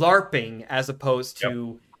into LARPing as opposed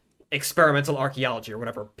to experimental archaeology, or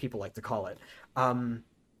whatever people like to call it. And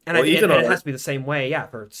it has to be the same way,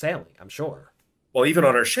 for sailing, I'm sure. Well, even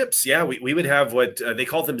on our ships, we would have what they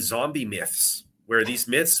call them zombie myths, where these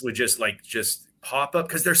myths would just pop up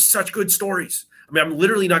because they're such good stories. I mean, I'm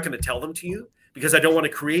literally not going to tell them to you because I don't want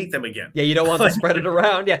to create them again. Yeah, you don't want to spread it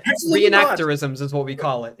around. Yeah, reenactorisms is what we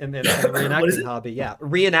call it in the reenacting hobby. Yeah,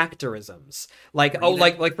 reenactorisms. Like,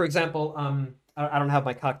 like for example, I don't have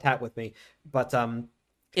my cocked hat with me, but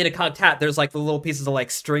in a cocked hat, there's like the little pieces of like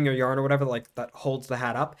string or yarn or whatever that holds the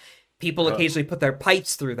hat up. People occasionally put their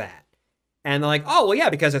pipes through that, and they're like, oh well, yeah,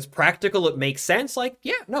 because it's practical, it makes sense. Like,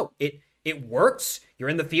 it works. You're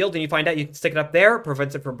in the field and you find out you can stick it up there, it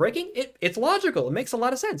prevents it from breaking. It's logical. It makes a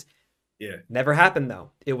lot of sense. Yeah. Never happened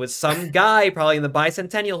though. It was some guy probably in the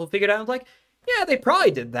bicentennial who figured out, like, yeah, they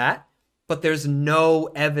probably did that, but there's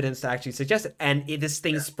no evidence to actually suggest it. And this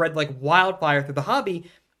thing spread like wildfire through the hobby.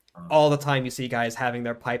 All the time you see guys having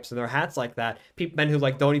their pipes and their hats like that. Men who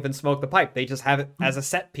like don't even smoke the pipe. They just have it as a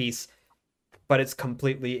set piece. But it's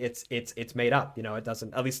completely, it's made up. It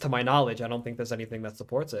doesn't, at least to my knowledge, I don't think there's anything that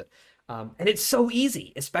supports it. And it's so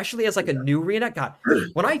easy, especially as like a new reenactor. God,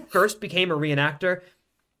 when I first became a reenactor,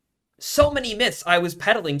 so many myths I was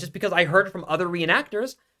peddling just because I heard from other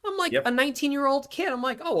reenactors. I'm like a 19-year-old kid. I'm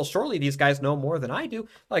like, oh well, surely these guys know more than I do.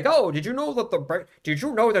 Like, oh, did you know that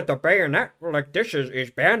the bayonet like this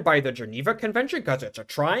is banned by the Geneva Convention because it's a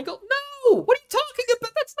triangle? No, what are you talking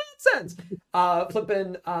about? That's nonsense.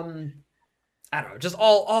 I don't know, just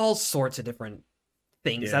all sorts of different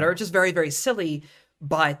things that are just very, very silly,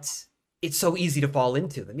 but it's so easy to fall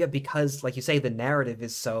into them. Yeah, because, like you say, the narrative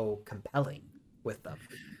is so compelling with them.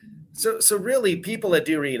 So really, people that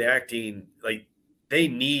do reenacting, like, they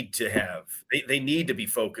need to be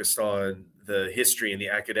focused on the history and the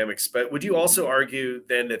academics. But would you also argue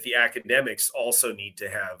then that the academics also need to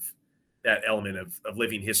have that element of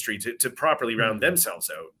living history to properly round themselves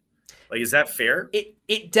out? Like, is that fair?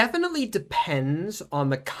 It definitely depends on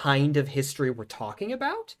the kind of history we're talking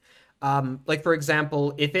about. Like, for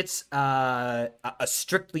example, if it's a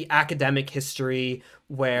strictly academic history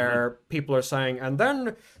where people are saying, and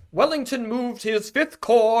then Wellington moved his 5th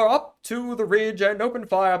Corps up to the ridge and opened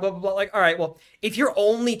fire, blah, blah, blah. Like, all right, well, if you're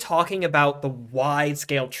only talking about the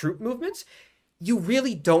wide-scale troop movements, you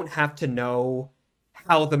really don't have to know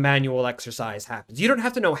how the manual exercise happens. You don't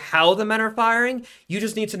have to know how the men are firing. You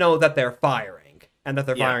just need to know that they're firing and that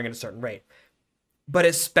they're firing at a certain rate. But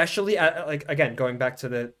especially, like, again, going back to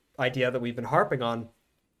the idea that we've been harping on,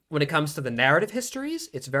 when it comes to the narrative histories,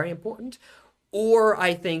 it's very important. Or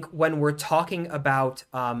I think when we're talking about,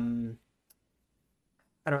 I don't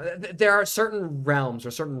know, there are certain realms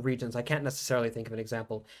or certain regions, I can't necessarily think of an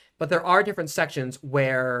example, but there are different sections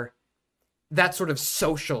where that sort of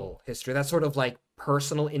social history, that sort of like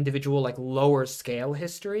personal, individual, like lower scale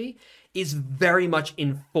history is very much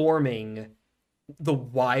informing the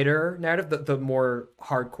wider narrative, the more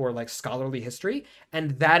hardcore, like scholarly history.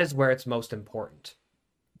 And that is where it's most important.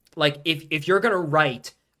 Like, if you're going to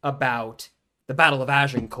write about the Battle of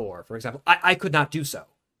Agincourt, for example, I could not do so.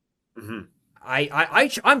 Mm-hmm.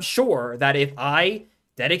 I'm sure that if I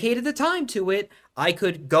dedicated the time to it, I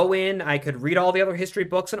could go in, I could read all the other history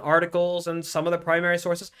books and articles and some of the primary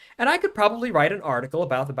sources, and I could probably write an article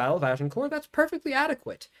about the Battle of Agincourt that's perfectly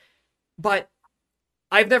adequate. But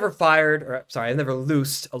I've never I've never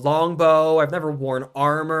loosed a longbow, I've never worn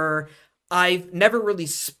armor, I've never really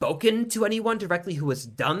spoken to anyone directly who has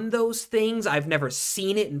done those things, I've never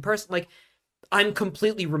seen it in person, like, I'm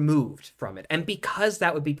completely removed from it. And because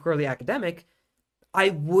that would be purely academic,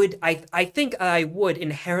 I think I would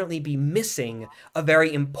inherently be missing a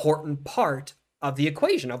very important part of the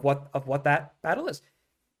equation of what that battle is.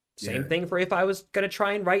 Same thing for if I was going to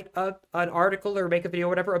try and write an article or make a video or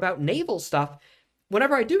whatever about naval stuff.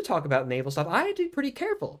 Whenever I do talk about naval stuff, I do pretty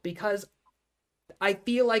careful because I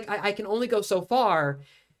feel like I can only go so far.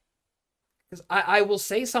 Because I will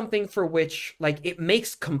say something for which, like, it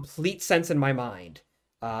makes complete sense in my mind.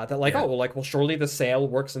 That, like, well, surely the sail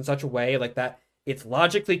works in such a way, like, that it's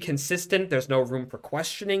logically consistent. There's no room for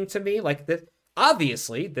questioning to me. Like,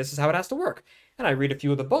 obviously, this is how it has to work. And I read a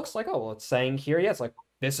few of the books, like, oh, well, it's saying here, yes, like,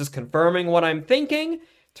 this is confirming what I'm thinking.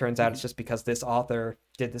 Turns out it's just because this author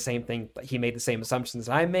did the same thing, but he made the same assumptions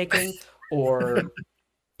that I'm making, or,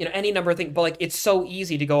 any number of things. But, like, it's so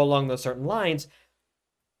easy to go along those certain lines.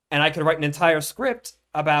 And I could write an entire script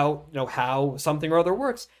about, how something or other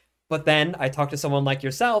works. But then I talk to someone like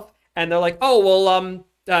yourself, and they're like, oh, well,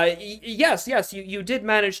 yes, you did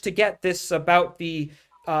manage to get this about the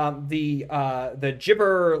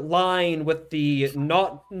gibber line with the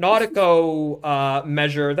nautico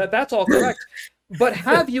measure. That's all correct. But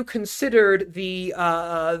have you considered the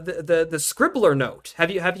scribbler note?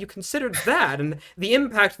 Have you considered that and the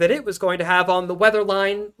impact that it was going to have on the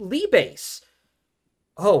weatherline lee base?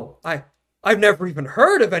 Oh, I've never even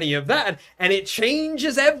heard of any of that, and it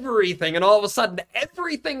changes everything, and all of a sudden,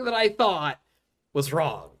 everything that I thought was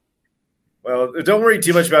wrong. Well, don't worry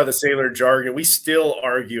too much about the sailor jargon. We still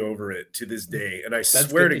argue over it to this day, and I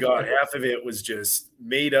swear to God, half of it was just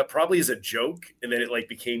made up, probably as a joke, and then it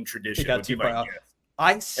became tradition.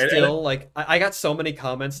 I got so many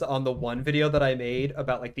comments on the one video that I made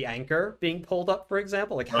about the anchor being pulled up, for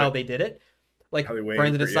example, how they did it. Like,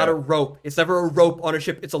 Brandon, it's not a rope. It's never a rope on a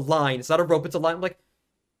ship. It's a line. It's not a rope. It's a line. I'm like,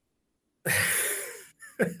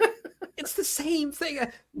 it's the same thing.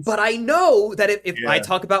 But I know that if I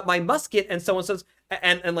talk about my musket and someone says,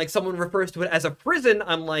 and someone refers to it as a prison,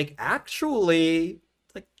 I'm like, actually,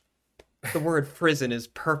 the word prison is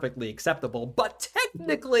perfectly acceptable. But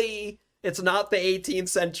technically, it's not the 18th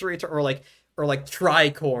century or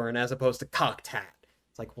tricorn as opposed to cocked hat.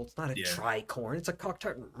 It's like, well, it's not a tricorn. It's a cocked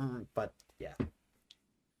hat. But yeah.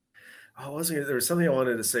 Oh, there was something I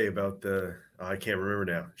wanted to say about I can't remember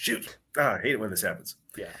now. Shoot. I hate it when this happens.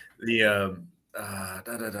 Yeah. The we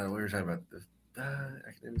were talking about the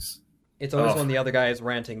acronyms. It's always when the other guy is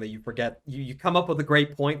ranting that you forget. You come up with a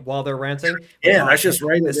great point while they're ranting. Yeah, I just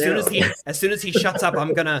write it as soon as he shuts up,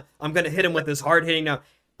 I'm gonna hit him with this hard hitting now.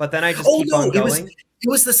 But then I just keep on going. It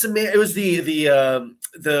was the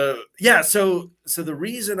So the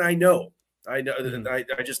reason I know, I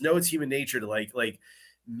just know it's human nature to like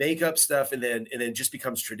make up stuff and then just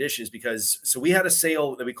becomes traditions because we had a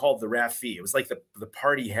sail that we called the Rafi. It was like the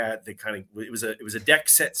party hat that it was a deck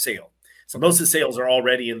set sail. So most of the sails are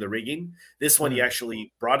already in the rigging. This one, you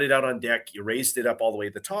actually brought it out on deck, you raised it up all the way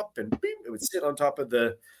to the top, and bing, it would sit on top of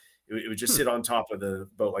it would just sit on top of the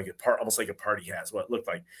boat almost like a party hat is what it looked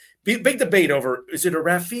like. Big debate over, is it a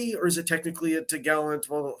Rafi or is it technically a gallant?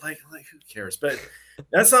 Well, who cares? But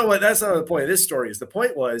that's not the point of this story is. The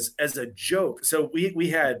point was as a joke. So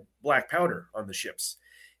we had black powder on the ships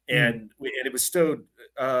and it was stowed.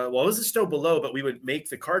 It wasn't stowed below, but we would make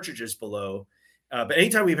the cartridges below. But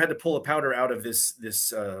anytime we've had to pull a powder out of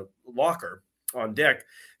this locker on deck,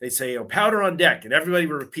 they'd say, powder on deck, and everybody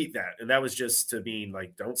would repeat that. And that was just to mean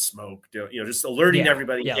don't smoke, just alerting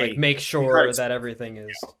everybody. Yeah, hey, make sure that everything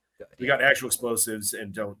is. Yeah, we got actual explosives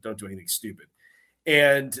and don't do anything stupid.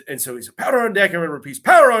 And so he said, powder on deck. Everyone repeats,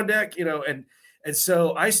 powder on deck, and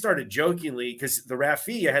so I started jokingly because the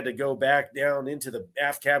Rafi, I had to go back down into the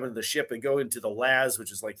aft cabin of the ship and go into the LAS,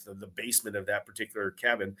 which is like the basement of that particular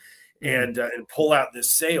cabin, and pull out this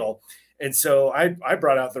sail. And so I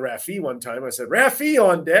brought out the Rafi one time. I said, Rafi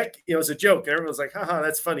on deck. It was a joke. Everyone was like, haha,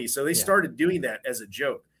 that's funny. So they started doing that as a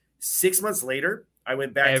joke. 6 months later, I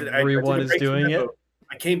went back to everyone is doing it.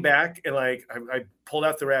 I came back and I pulled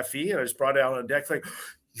out the Rafi and I just brought it out on deck. Like,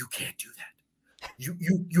 you can't do that.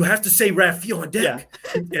 You have to say Rafi on deck.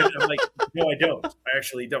 Yeah. And I'm like, no, I don't. I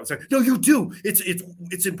actually don't. It's like, no, you do.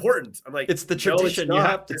 It's important. I'm like, it's the tradition. No, you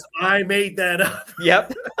have to. I made that up.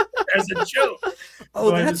 Yep. As a joke.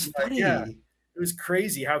 Oh, so that's funny. It was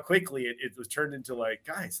crazy how quickly it was turned into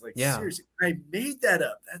guys, seriously, I made that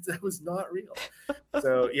up. That was not real.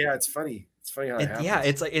 So yeah, it's funny. It's funny how it happens. Yeah,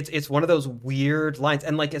 it's one of those weird lines,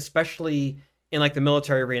 and especially in the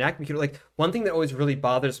military reenactment community, one thing that always really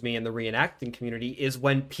bothers me in the reenacting community is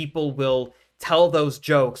when people will tell those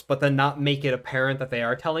jokes, but then not make it apparent that they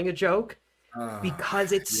are telling a joke.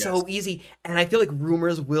 Because it's so easy, and I feel like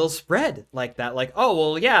rumors will spread like that. Oh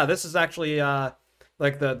well, yeah, this is actually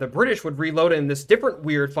like the British would reload it in this different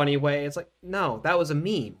weird funny way. It's like, no, that was a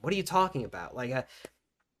meme. What are you talking about? Like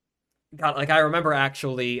I remember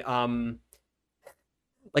actually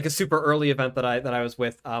like a super early event that I was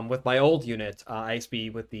with my old unit. I used to be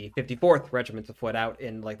with the 54th Regiment of Foot out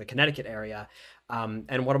in like the Connecticut area,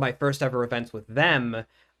 and one of my first ever events with them,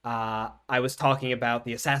 I was talking about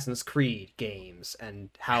the Assassin's Creed games and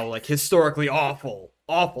how like historically awful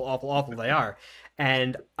they are.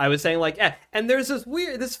 And I was saying like, and there's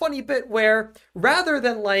this funny bit where rather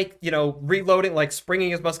than like, reloading, like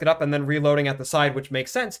springing his musket up and then reloading at the side, which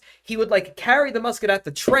makes sense, he would like carry the musket at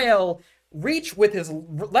the trail, reach with his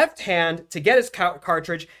left hand to get his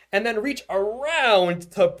cartridge, and then reach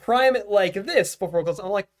around to prime it like this before it goes. I'm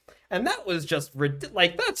like, and that was just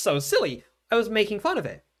like, that's so silly. I was making fun of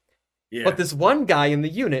it. Yeah. But this one guy in the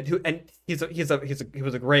unit he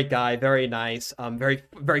was a great guy, very nice, very,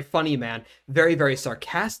 very funny man, very, very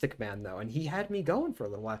sarcastic man though. And he had me going for a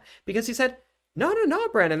little while because he said, no,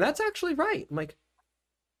 Brandon, that's actually right. I'm like,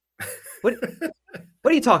 what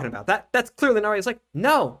are you talking about? That's clearly not right. It's like,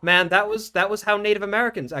 no, man, that was how Native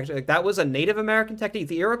Americans actually, like, that was a Native American technique.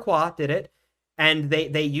 The Iroquois did it. And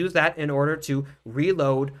they use that in order to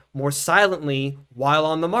reload more silently while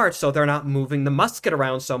on the march, so they're not moving the musket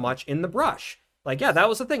around so much in the brush. Like, yeah, that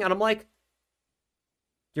was the thing. And I'm like,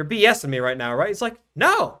 you're BSing me right now, right? He's like,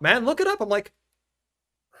 no, man, look it up. I'm like,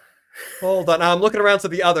 hold on. I'm looking around to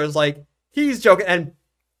the others, like, he's joking.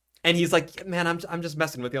 And he's like, man, I'm just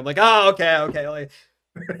messing with you. I'm like, oh, okay. Like,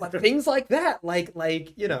 but things like that, like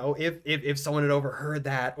if someone had overheard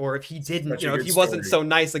that, or if he didn't, if he wasn't so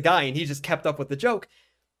nice a guy and he just kept up with the joke,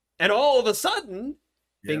 and all of a sudden,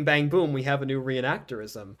 bing bang boom, we have a new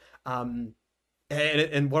reenactorism. And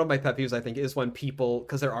one of my pet peeves, I think, is when people,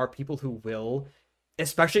 because there are people who will,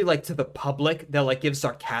 especially like to the public, they'll like give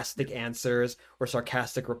sarcastic answers or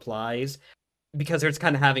sarcastic replies because they're just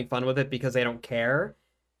kind of having fun with it because they don't care.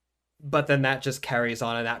 But then that just carries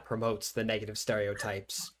on and that promotes the negative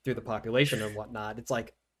stereotypes through the population and whatnot. It's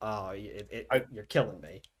like, oh, you're killing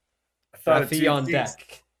me. I thought of on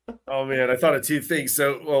deck. Oh man, I thought of two things.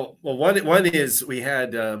 So, well, one is we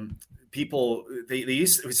had people. They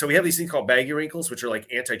used, so we have these things called baggy wrinkles, which are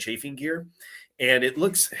like anti-chafing gear, and it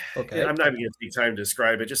looks. Okay. I'm not even going to take time to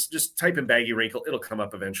describe it. Just type in baggy wrinkle; it'll come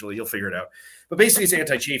up eventually. You'll figure it out. But basically, it's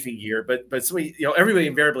anti-chafing gear. But so everybody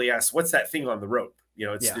invariably asks, "What's that thing on the rope?"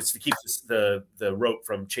 It's to keep the rope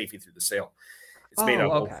from chafing through the sail. It's made out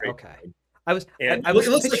of okay. I was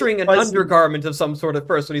picturing like an undergarment of some sort at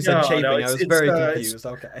first when he said chafing. I was very confused.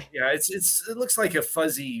 Okay. Yeah, it looks like a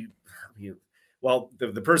fuzzy. Well,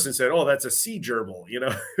 the person said, "Oh, that's a sea gerbil,"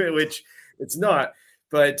 which it's not.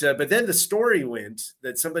 But then the story went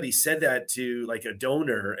that somebody said that to like a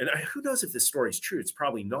donor, and who knows if this story is true? It's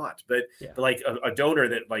probably not. But like a donor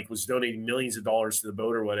that like was donating millions of dollars to the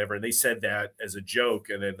boat or whatever, and they said that as a joke,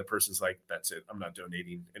 and then the person's like, "That's it. I'm not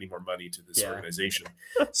donating any more money to this organization."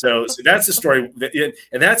 So that's the story,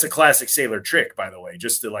 and that's a classic sailor trick, by the way,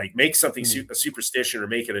 just to like make something a superstition or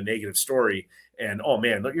make it a negative story. And oh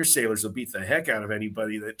man, look, your sailors will beat the heck out of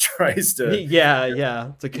anybody that tries to.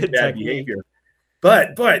 It's a good technique. Behavior.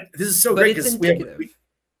 But this is so great because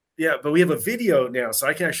we have a video now, so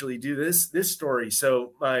I can actually do this story.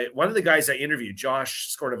 So one of the guys I interviewed,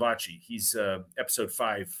 Josh Scornavacci, he's episode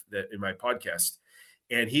 5 in my podcast,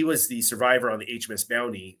 and he was the survivor on the HMS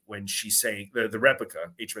Bounty when she sank, the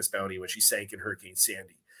replica HMS Bounty when she sank in Hurricane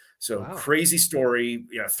Sandy. So crazy story,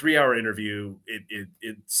 3-hour interview.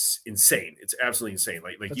 It's insane. It's absolutely insane.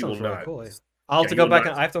 Like you will really not. Cool. I'll have to go back.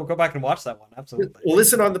 I have to go back and watch that one. Absolutely. Well,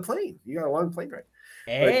 listen on the plane. You got a long plane ride.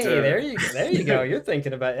 Hey, there you go. You're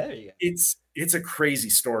thinking about it. There you go. It's a crazy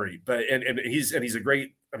story, but and he's a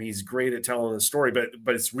great. I mean, he's great at telling the story,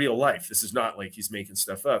 but it's real life. This is not like he's making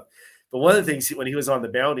stuff up. But one of the things when he was on the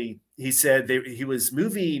Bounty, he said he was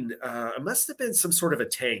moving. It must have been some sort of a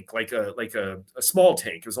tank, like a small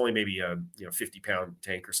tank. It was only maybe a 50-pound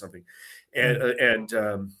tank or something, and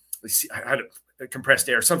let's see, compressed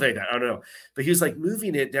air, something like that. I don't know. But he was like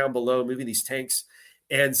moving it down below, moving these tanks.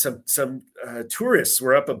 And some tourists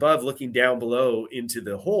were up above looking down below into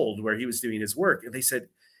the hold where he was doing his work. And they said,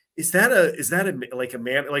 is that like a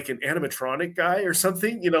man, like an animatronic guy or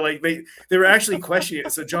something? Like they were actually questioning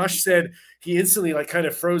it. So Josh said he instantly like kind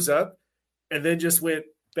of froze up and then just went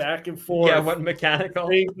back and forth. Yeah, what mechanical?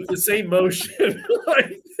 With the same motion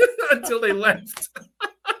until they left.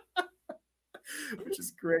 Which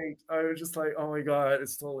is great. I was just like, oh my God,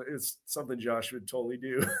 it's something Josh would totally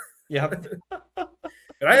do. Yep.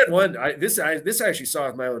 And I had one. This I actually saw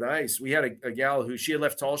with my own eyes. We had a gal who she had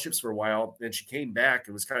left tall ships for a while, and she came back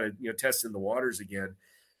and was kind of testing the waters again.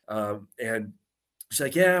 And She's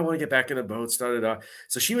like, yeah, I want to get back in the boat. Da, da, da.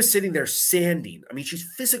 So she was sitting there sanding. I mean,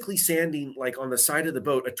 she's physically sanding like on the side of the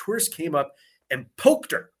boat. A tourist came up and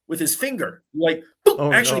poked her with his finger, like, boop,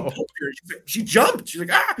 Oh, actually no. poked her. She jumped. She's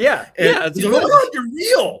like, ah. Yeah. And Yeah. he's like, oh, you're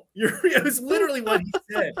real. You're real. It was literally what he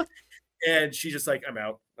said. And she's just like, I'm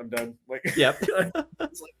out. I'm done. Like, Yep.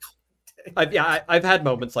 it's like, I've had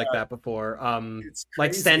moments like that before.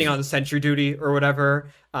 Like standing on the sentry duty or whatever.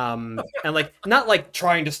 And like not like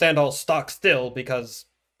trying to stand all stock still because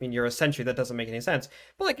I mean you're a sentry, that doesn't make any sense.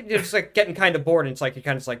 But like you're just like getting kind of bored and it's like you're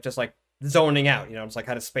kind of just like zoning out, you know, it's like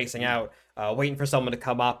kind of spacing out, waiting for someone to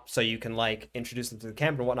come up so you can like introduce them to the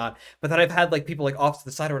camp and whatnot. But then I've had like people like off to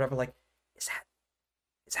the side or whatever, like, is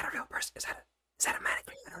that a real person? Is that a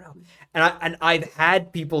mannequin? I don't know. And I've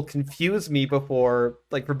had people confuse me before,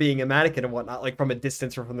 like for being a mannequin and whatnot, like from a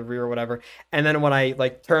distance or from the rear or whatever. And then when I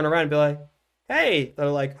like turn around and be like, hey, they're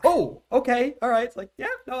like, oh, okay, all right. It's like, yeah,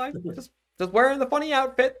 no, I just wearing the funny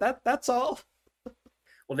outfit. That's all.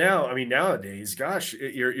 Well, now, I mean, nowadays, gosh,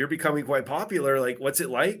 you're becoming quite popular. Like, what's it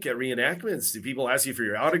like at reenactments? Do people ask you for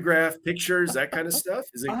your autograph, pictures, that kind of stuff?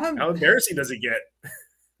 How embarrassing does it get?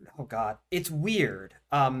 Oh God, it's weird.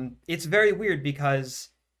 It's very weird because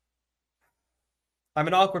I'm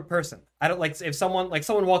an awkward person. I don't like if someone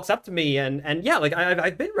walks up to me and yeah, like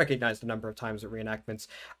I've been recognized a number of times at reenactments.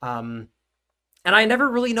 And I never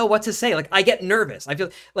really know what to say. Like I get nervous. I feel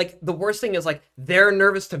like the worst thing is like they're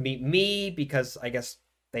nervous to meet me because I guess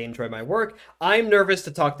they enjoy my work. I'm nervous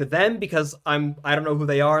to talk to them because I don't know who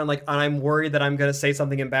they are and I'm worried that I'm gonna say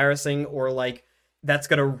something embarrassing or like that's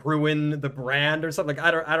gonna ruin the brand or something. Like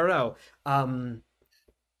I don't know.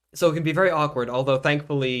 So it can be very awkward. Although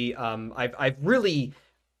thankfully, I've really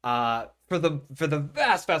for the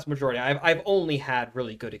vast majority, I've only had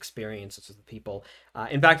really good experiences with the people.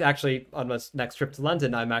 In fact, actually, on this next trip to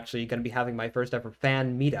London, I'm actually going to be having my first ever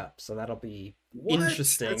fan meetup. So that'll be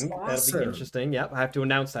interesting. That's awesome. That'll be interesting. Yep, I have to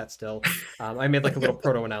announce that still. I made like a little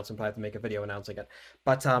proto announcement, but I have to make a video announcing it.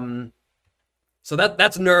 But so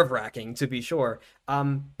that's nerve-wracking to be sure.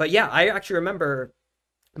 But yeah, I actually remember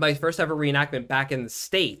my first ever reenactment back in the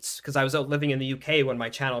States because I was out living in the UK when my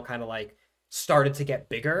channel kind of like started to get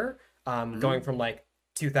bigger, going from like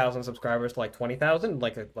 2,000 subscribers to like 20,000,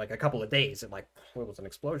 like a couple of days. It was an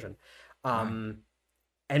explosion.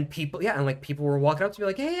 And people were walking up to me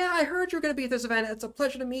like, hey, yeah, I heard you're going to be at this event. It's a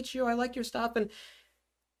pleasure to meet you. I like your stuff. And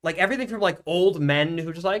like everything from like old men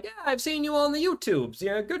who just like, yeah, I've seen you on the YouTubes,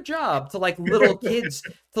 yeah, good job, to like little kids,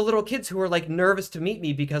 who are like nervous to meet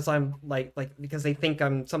me because I'm like because they think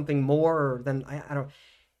I'm something more than I don't.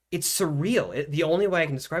 It's surreal. The only way I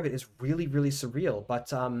can describe it is really, really surreal.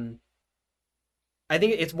 But I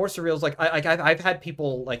think it's more surreal. Is like I've had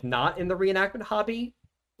people like not in the reenactment hobby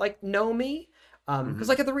like know me. Because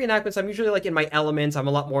like at the reenactments, I'm usually like in my elements. I'm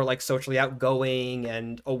a lot more like socially outgoing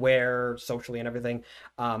and aware socially and everything.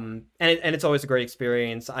 And it's always a great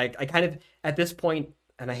experience. I kind of at this point,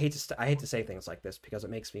 and I hate to say things like this because it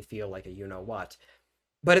makes me feel like a you know what.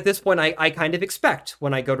 But at this point, I kind of expect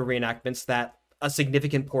when I go to reenactments that a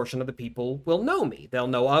significant portion of the people will know me. They'll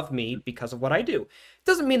know of me because of what I do. It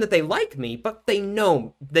doesn't mean that they like me, but they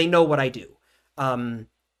know what I do. But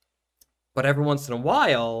every once in a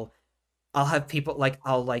while, I'll have people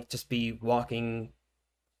I'll just be walking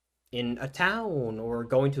in a town or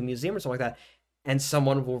going to a museum or something like that, and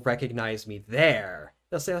someone will recognize me there.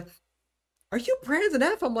 They'll say like, "Are you Brandon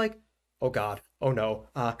F?" I'm like, "Oh God, oh no,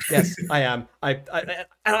 yes, I am." And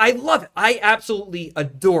I love it. I absolutely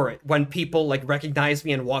adore it when people like recognize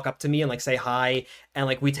me and walk up to me and like say hi and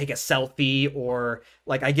like we take a selfie or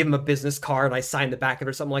like I give them a business card and I sign the back of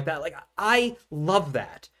it or something like that. Like I love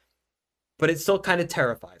that. But it still kind of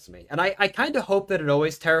terrifies me. And I kind of hope that it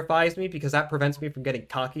always terrifies me because that prevents me from getting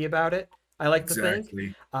cocky about it, I like to think.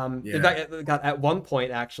 In fact, at one point,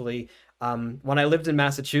 actually, when I lived in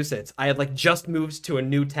Massachusetts, I had like just moved to a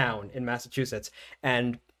new town in Massachusetts.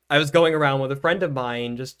 And I was going around with a friend of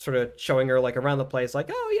mine, just sort of showing her like around the place, like,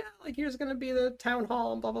 oh yeah, like here's going to be the town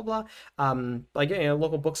hall and blah, blah, blah. Like, you know,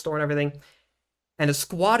 local bookstore and everything. And a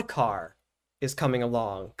squad car is coming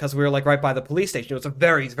along because we were like right by the police station. It was a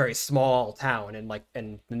very, very small town in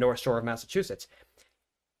the North Shore of Massachusetts.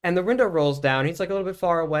 And the window rolls down. He's like a little bit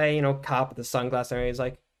far away, you know, cop with the sunglasses. And he's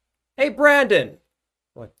like, "Hey, Brandon."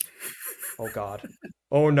 I'm like, oh God,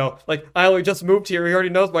 oh no! Like I only just moved here. He already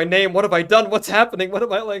knows my name. What have I done? What's happening? What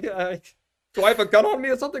am I like? Do I have a gun on me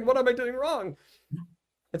or something? What am I doing wrong?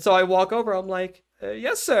 And so I walk over. I'm like,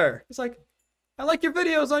 "Yes, sir." He's like, "I like your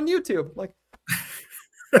videos on YouTube." I'm like,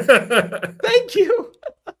 thank you.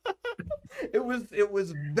 It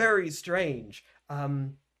was very strange.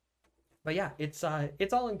 But yeah, it's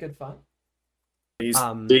all in good fun. You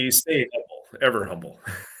stay humble. ever humble.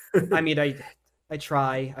 I mean, I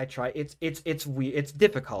try. It's weird. It's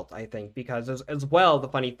difficult, I think, because as well, the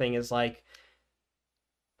funny thing is like,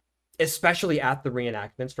 especially at the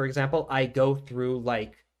reenactments, for example, I go through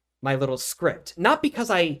like my little script, not because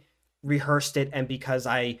I rehearsed it and because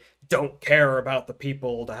I don't care about the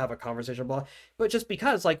people to have a conversation, blah, but just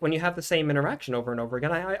because like when you have the same interaction over and over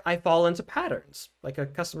again, I fall into patterns like a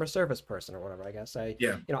customer service person or whatever. I guess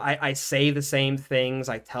Yeah. I say the same things,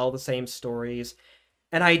 I tell the same stories,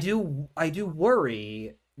 and I do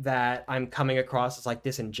worry that I'm coming across as like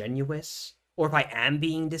disingenuous, or if I am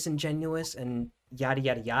being disingenuous and yada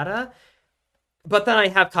yada yada. But then I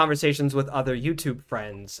have conversations with other YouTube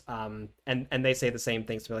friends, and they say the same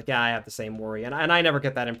things to me, like, yeah, I have the same worry, and I never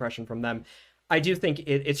get that impression from them. I do think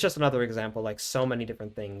it's just another example, like so many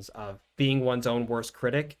different things, of being one's own worst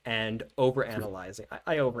critic and overanalyzing.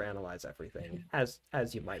 I overanalyze everything, as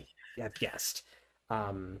you might have guessed.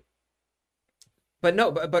 But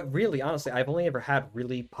no, but really, honestly, I've only ever had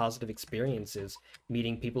really positive experiences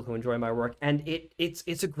meeting people who enjoy my work, and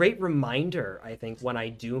it's a great reminder, I think, when I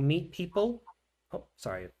do meet people. Oh,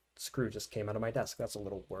 sorry, screw just came out of my desk. That's a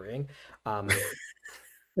little worrying. Um,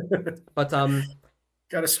 but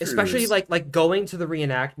Got to screw especially this. like going to the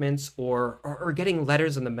reenactments, or getting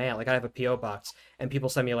letters in the mail. Like I have a PO box, and people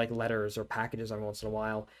send me like letters or packages every once in a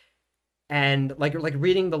while, and like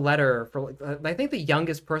reading the letter for I think the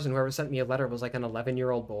youngest person who ever sent me a letter was like an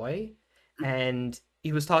 11-year-old boy, and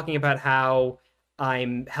he was talking about how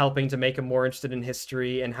I'm helping to make him more interested in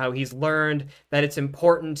history, and how he's learned that it's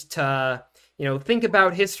important to think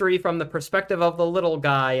about history from the perspective of the little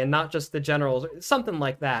guy and not just the generals, something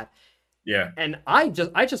like that. Yeah. And I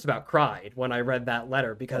just about cried when I read that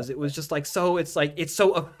letter, because it was just like, so it's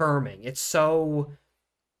so affirming, it's so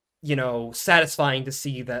satisfying to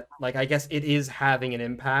see that, like, I guess it is having an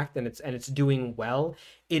impact, and it's doing well.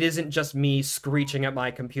 It isn't just me screeching at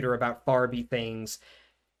my computer about Farby things.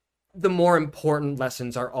 The more important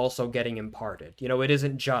lessons are also getting imparted. It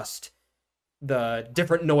isn't just the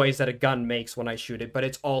different noise that a gun makes when I shoot it, but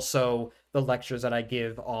it's also the lectures that I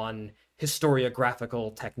give on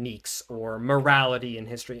historiographical techniques or morality in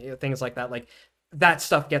history, things like that. Like, that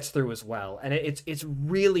stuff gets through as well, and it's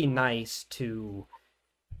really nice to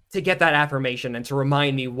get that affirmation and to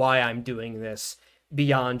remind me why I'm doing this,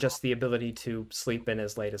 beyond just the ability to sleep in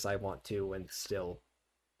as late as I want to and still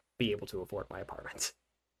be able to afford my apartment.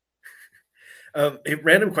 A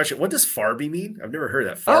random question: what does Farby mean? I've never heard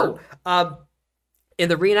that. Farb? In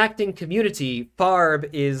the reenacting community, Farb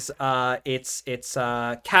is it's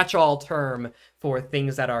a catch-all term for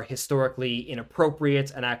things that are historically inappropriate,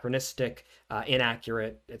 anachronistic,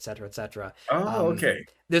 inaccurate, etc., etc. Oh, okay.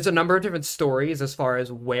 There's a number of different stories as far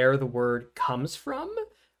as where the word comes from.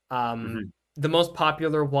 The most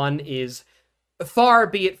popular one is, far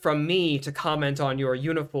be it from me to comment on your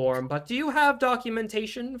uniform, but do you have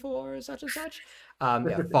documentation for such and such?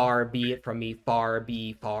 Yeah, far be it from me,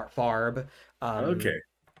 farb. Okay.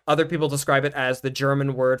 Other people describe it as the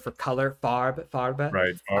German word for color, Farbe.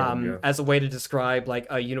 Right. Farb, yeah. As a way to describe like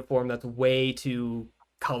a uniform that's way too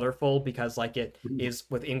colorful because like it is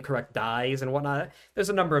with incorrect dyes and whatnot. There's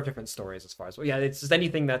a number of different stories as far as, well, yeah, it's just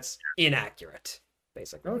anything that's inaccurate,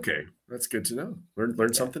 basically. Okay, that's good to know.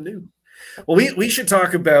 Learn something new. Well, we should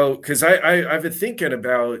talk about, because I've been thinking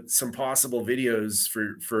about some possible videos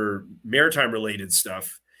for maritime related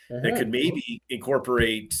stuff that could maybe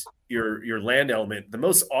incorporate your land element. The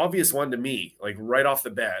most obvious one to me, like right off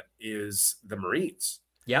the bat, is the Marines.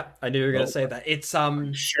 Yep, I knew you were gonna say that. It's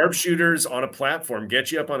sharpshooters on a platform,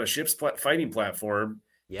 get you up on a ship's fighting platform,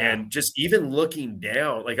 and just even looking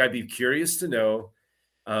down. Like, I'd be curious to know.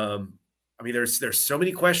 I mean, there's so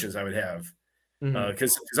many questions I would have,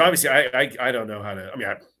 because obviously I don't know how to. I mean,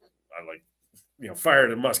 I like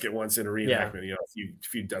fired a musket once in a reenactment, a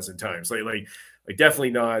few dozen times. Like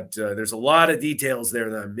definitely not. There's a lot of details there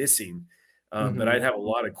that I'm missing. But I'd have a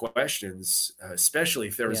lot of questions, especially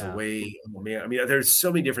if there was a way. Oh man, I mean, there's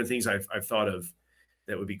so many different things I've thought of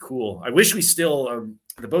that would be cool. I wish we still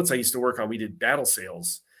the boats I used to work on, we did battle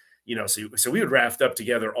sails, so we would raft up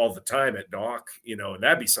together all the time at dock, and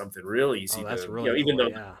that'd be something really easy. That's to, really cool, even though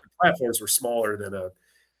the platforms were smaller than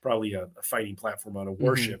probably a fighting platform on a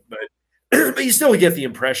warship, but you still get the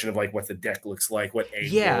impression of like what the deck looks like, what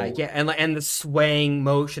angle. And the swaying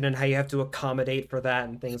motion and how you have to accommodate for that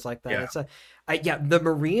and things like that. The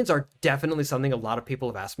Marines are definitely something a lot of people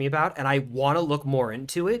have asked me about, and I want to look more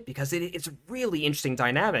into it because it's a really interesting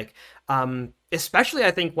dynamic. Especially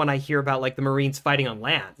I think when I hear about like the Marines fighting on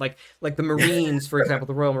land, like the Marines, for example,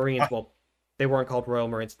 the Royal Marines. Well, they weren't called Royal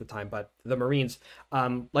Marines at the time, but the Marines,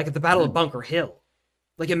 like at the Battle of Bunker Hill.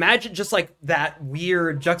 Like, imagine just like that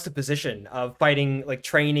weird juxtaposition of fighting, like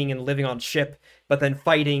training and living on ship, but then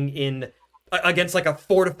fighting in against like a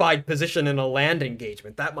fortified position in a land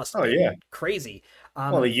engagement. That must be crazy.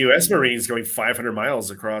 Well, the U.S. Marines going 500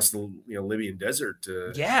 miles across the Libyan desert.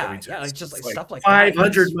 Like just like stuff like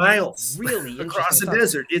 500 miles really across the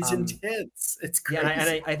desert. It's intense. It's crazy. Yeah,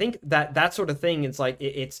 and I think that sort of thing. It's like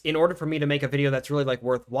it's in order for me to make a video that's really like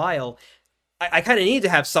worthwhile. I kind of need to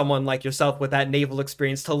have someone like yourself with that naval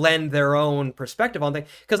experience to lend their own perspective on things,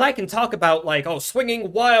 because I can talk about like, oh,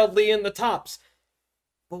 swinging wildly in the tops.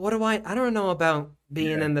 But what do I don't know about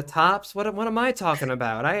being in the tops. What am I talking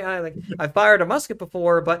about? I fired a musket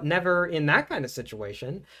before, but never in that kind of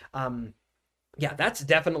situation. Yeah, that's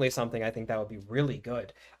definitely something I think that would be really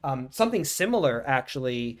good. Something similar,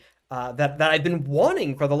 actually, that I've been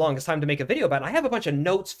wanting for the longest time to make a video about. I have a bunch of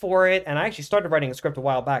notes for it, and I actually started writing a script a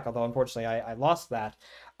while back, although unfortunately I lost that.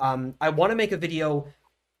 I want to make a video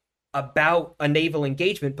about a naval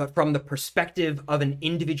engagement, but from the perspective of an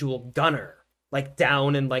individual gunner, like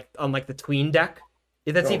down and like on like the tween deck.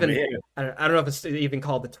 If that's I don't know if it's even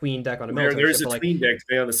called the tween deck on a military There's ship, a tween deck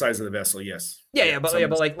on the sides of the vessel, yes.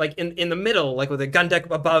 But like in the middle, like with a gun deck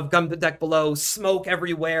above, gun deck below, smoke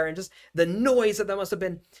everywhere, and just the noise that must have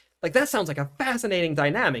been. Like, that sounds like a fascinating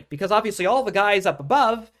dynamic, because obviously all the guys up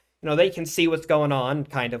above, they can see what's going on,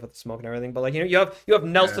 kind of with the smoke and everything. But like, you have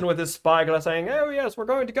Nelson with his spyglass saying, "Oh yes, we're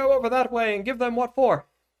going to go over that way and give them what for."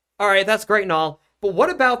 All right, that's great and all, but what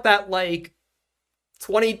about that like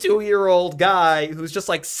 22-year-old guy who's just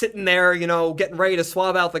like sitting there, getting ready to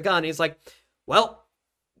swab out the gun? He's like, well,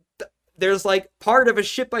 there's like part of a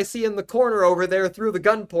ship I see in the corner over there through the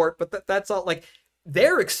gun port, but that's all. Like,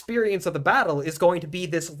 their experience of the battle is going to be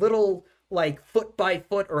this little, like, foot by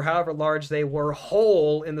foot or however large they were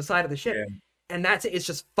hole in the side of the ship. Yeah. And that's it. It's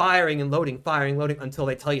just firing and loading until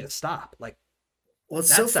they tell you to stop. Like, well,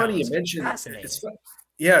 it's so funny you mentioned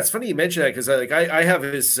it's funny you mention that, because I have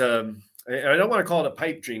this I don't want to call it a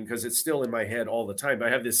pipe dream because it's still in my head all the time. But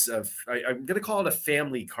I have this I'm going to call it a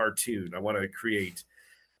family cartoon I want to create,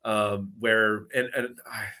 where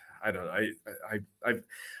I don't know.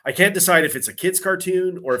 I can't decide if it's a kid's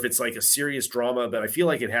cartoon or if it's like a serious drama, but I feel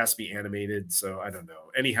like it has to be animated. So I don't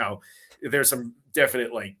know. Anyhow, there's some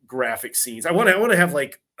definite like graphic scenes. I want to have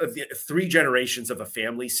like 3 generations of a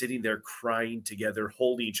family sitting there crying together,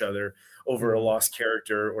 holding each other over a lost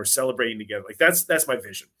character or celebrating together. Like that's my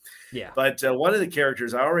vision. Yeah. But one of the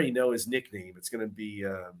characters I already know his nickname. It's going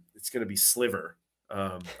to be Sliver.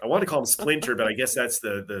 I want to call him Splinter, but I guess that's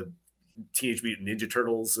the Teenage Mutant Ninja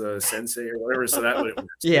Turtles sensei or whatever, so that would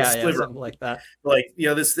something like that. Like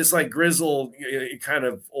this like grizzled kind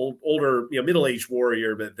of older middle-aged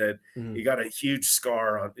warrior, but that he got a huge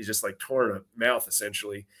scar on. He's just like torn a mouth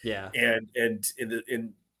essentially. Yeah, and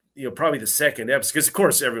in probably the second episode, because of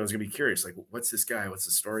course everyone's gonna be curious, like what's this guy? What's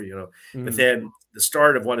the story? But then the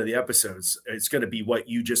start of one of the episodes, it's going to be what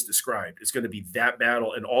you just described. It's going to be that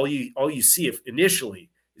battle, and all you see initially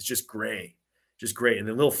is just gray. Just great. And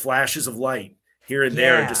then little flashes of light here and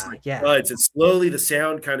there, just like buds. And slowly the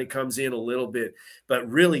sound kind of comes in a little bit. But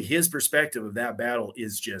really his perspective of that battle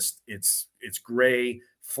is just, it's gray,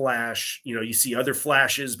 flash. You see other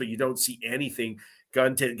flashes, but you don't see anything.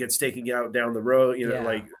 Gun gets taken out down the road,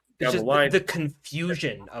 like down the line. The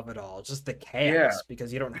confusion of it all, just the chaos,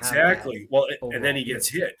 because you don't have exactly. Well, and then he gets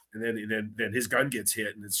hit, and then his gun gets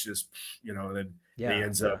hit, and it's just, and then he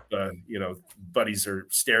ends up, buddies are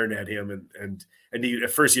staring at him, and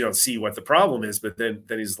at first you don't see what the problem is, but then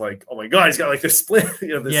he's like, oh my God, he's got like this split,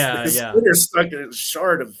 this splinter stuck in a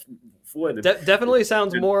shard of wood. Definitely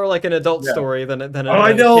sounds more like an adult story than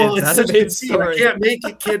I know, it's such a story. I can't make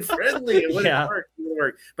it kid friendly. It wouldn't work.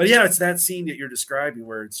 But it's that scene that you're describing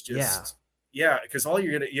where it's just because all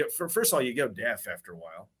you're gonna first of all, you go deaf after a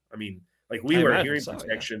while. I mean, like we were hearing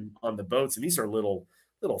protection on the boats, and these are little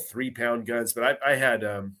 3-pound guns, but I had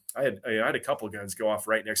a couple of guns go off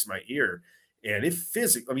right next to my ear, and it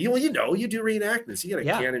physically, I mean, you do reenactments, you get a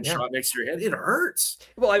cannon shot next to your head, it hurts.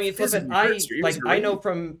 Well, I mean, I know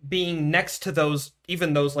from being next to those,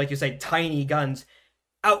 even those, like you say, tiny guns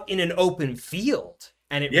out in an open field,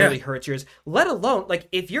 and it really hurts yours, let alone like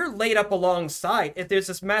if you're laid up alongside, if there's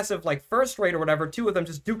this massive like first rate or whatever, 2 of them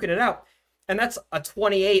just duking it out, and that's a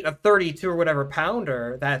 28, a 32 or whatever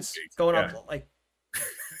pounder that's going up like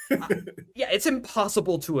it's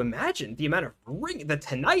impossible to imagine the amount of the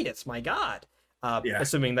tinnitus. My God,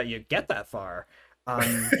 assuming that you get that far.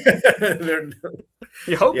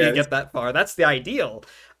 You hope you get that far. That's the ideal.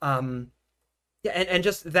 And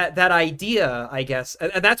just that idea, I guess,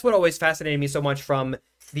 and that's what always fascinated me so much from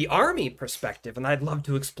the Army perspective, and I'd love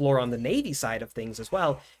to explore on the Navy side of things as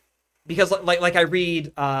well. because like I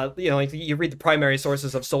read like you read the primary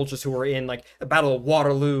sources of soldiers who were in like the Battle of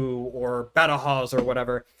Waterloo or Badajoz or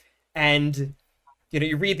whatever, and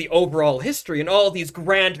you read the overall history and all these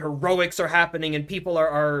grand heroics are happening and people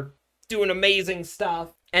are doing amazing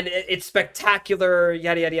stuff and it's spectacular,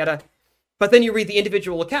 yada yada yada. But then you read the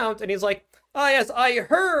individual account and he's like, "Ah, yes, I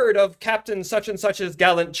heard of Captain such and such's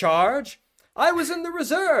gallant charge. I was in the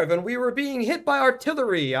reserve and we were being hit by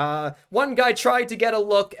artillery. One guy tried to get a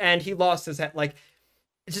look and he lost his head." Like,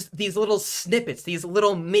 just these little snippets, these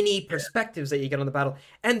little mini perspectives that you get on the battle.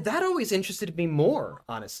 And that always interested me more,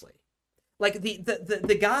 honestly. Like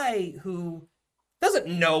the guy who doesn't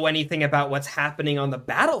know anything about what's happening on the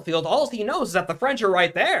battlefield, all he knows is that the French are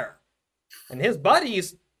right there. And his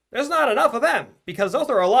buddies, there's not enough of them because those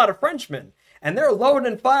are a lot of Frenchmen. And they're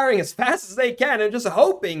loading and firing as fast as they can and just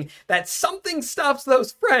hoping that something stops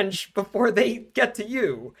those French before they get to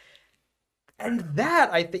you. And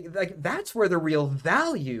that, I think, like, that's where the real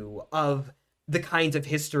value of the kinds of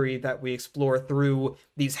history that we explore through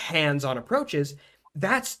these hands-on approaches,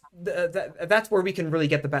 that's where we can really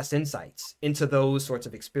get the best insights into those sorts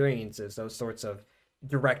of experiences, those sorts of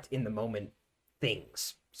direct in-the-moment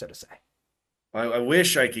things, so to say. I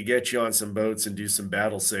wish I could get you on some boats and do some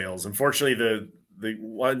battle sails. Unfortunately, the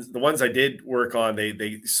ones I did work on,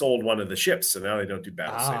 they sold one of the ships, so now they don't do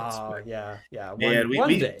battle sails. Oh, yeah.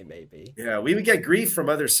 One day, maybe. Yeah, we would get grief from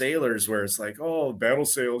other sailors where it's like, "Oh, battle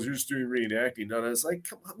sails, you're just doing reenacting." No, it's like,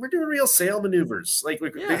 come on, we're doing real sail maneuvers. Like,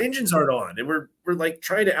 the engines aren't on, and we're like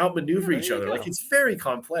trying to outmaneuver each other. Like, it's very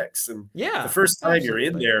complex. And the first time you're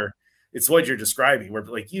in there, it's what you're describing, where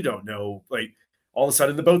like you don't know, like all of a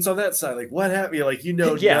sudden the boat's on that side. Like, what happened? You're like,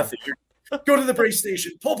 nothing. Go to the brace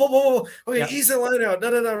station. Pull. Okay, ease the line out.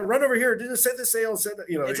 No. Run over here. Set the sail. It's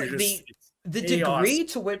like the degree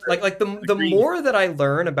to which, like the more that I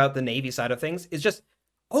learn about the Navy side of things is just,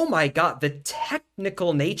 oh my God, the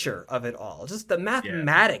technical nature of it all. Just the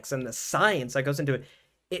mathematics and the science that goes into it.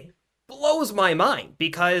 It blows my mind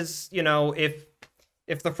because,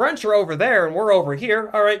 if the French are over there and we're over here,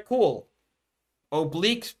 all right, cool.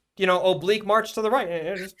 Oblique march to the right,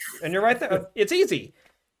 and you're right there. It's easy.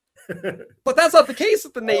 But that's not the case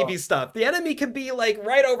with the Navy stuff. The enemy can be like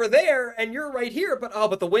right over there and you're right here,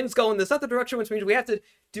 but the wind's going this other direction, which means we have to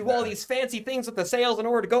do all these fancy things with the sails in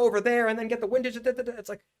order to go over there and then get the windage. It's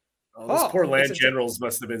like, those poor land generals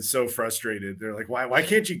must have been so frustrated. They're like, why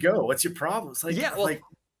can't you go? What's your problem? It's like,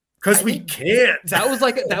 because we can't. That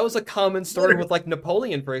was a common story with like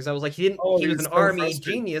Napoleon, for example. Like he was an army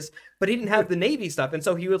genius, but he didn't have the Navy stuff, and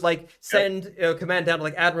so he would like send command down to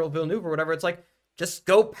like Admiral Villeneuve or whatever. It's like, just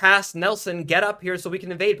go past Nelson, get up here so we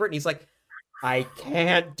can invade Britain. He's like, I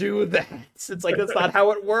can't do that. It's like, that's not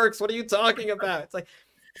how it works. What are you talking about? It's like,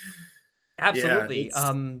 absolutely.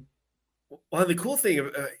 Well, the cool thing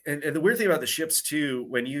and the weird thing about the ships too,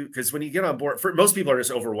 because when you get on board, for most people are just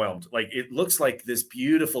overwhelmed. Like, it looks like this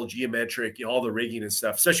beautiful geometric, all the rigging and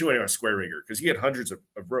stuff, especially when you're a square rigger, because you get hundreds of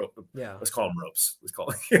rope. Yeah, let's call them ropes.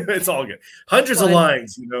 It's all good. Hundreds of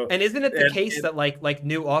lines, And isn't it the case that like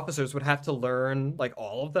new officers would have to learn like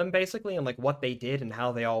all of them basically, and like what they did and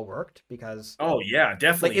how they all worked? Because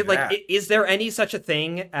definitely. Is there any such a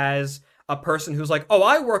thing as a person who's like, oh,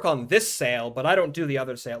 I work on this sail, but I don't do the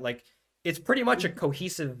other sail? Like, it's pretty much a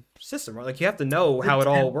cohesive system, right? Like, you have to know how it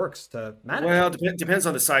all works to manage. Well, it depends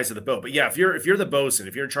on the size of the boat. But yeah, if you're the bosun,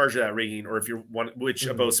 if you're in charge of that rigging, or if you're one, which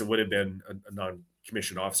a bosun would have been a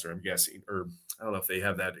non-commissioned officer, I'm guessing, or I don't know if they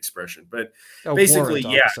have that expression, but basically,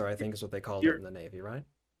 officer, I think is what they call it in the Navy, right?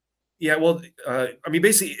 Yeah, well, I mean,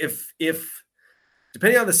 basically, if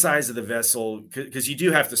depending on the size of the vessel, because you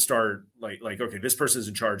do have to start like okay, this person's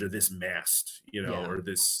in charge of this mast, or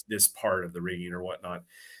this part of the rigging or whatnot.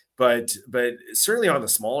 But certainly on the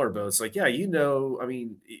smaller boats, like, I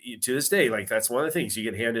mean, to this day, like, that's one of the things. You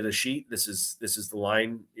get handed a sheet. This is the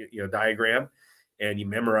line, diagram, and you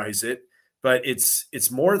memorize it. But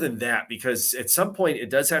it's more than that, because at some point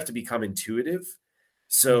it does have to become intuitive.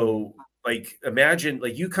 So like, imagine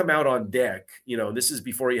like you come out on deck, this is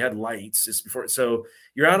before you had lights. So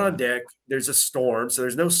you're out on deck. There's a storm. So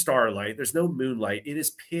there's no starlight. There's no moonlight. It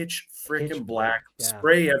is pitch freaking black,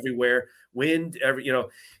 spray everywhere, wind,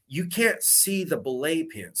 you can't see the belay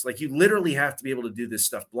pins. Like, you literally have to be able to do this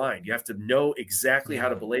stuff blind. You have to know exactly how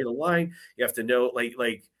to belay the line. You have to know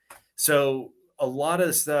so a lot of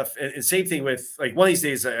the stuff, and same thing with like, one of these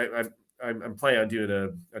days I'm planning on doing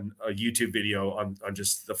a YouTube video on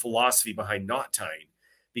just the philosophy behind knot tying,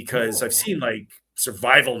 because I've seen like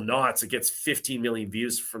survival knots that gets 15 million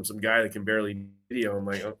views from some guy that can barely video. I'm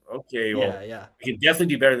like, okay, well, we can definitely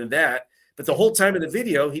do better than that. But the whole time in the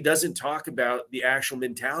video, he doesn't talk about the actual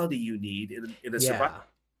mentality you need in a survival.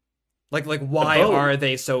 Like The why boat. are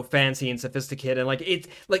they so fancy and sophisticated? And like it's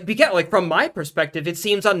like because like from my perspective, it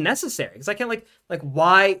seems unnecessary because I can't like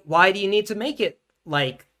why do you need to make it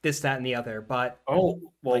like this, that, and the other? But Oh,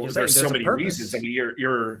 like well, you're saying, there's so there's a many reasons. I purpose.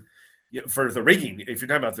 mean, for the rigging, if you're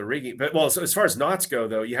talking about the rigging, but well, so as far as knots go,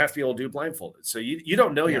 though, you have to be able to do blindfolded. So you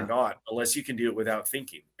don't know your Yeah, knot unless you can do it without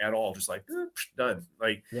thinking at all, just like done.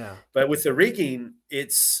 Like, yeah, but with the rigging,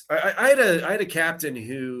 it's I had a captain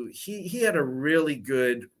who he had a really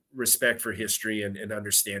good respect for history and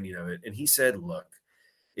understanding of it, and he said, look,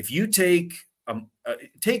 if you take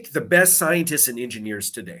the best scientists and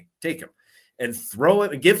engineers today, take them and throw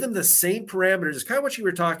it and give them the same parameters. It's kind of what you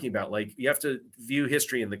were talking about. Like you have to view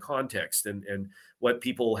history in the context and what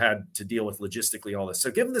people had to deal with logistically, all this.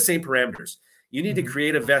 So give them the same parameters. You need to hmm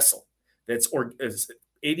create a vessel that's is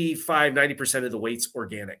 85, 90% of the weight's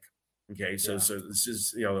organic. Okay. So, yeah, so this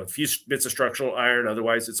is, a few bits of structural iron.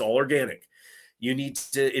 Otherwise it's all organic. It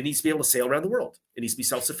needs to be able to sail around the world. It needs to be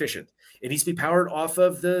self-sufficient. It needs to be powered off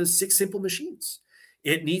of the 6 simple machines.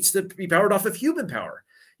 It needs to be powered off of human power.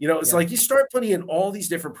 It's yeah, like you start putting in all these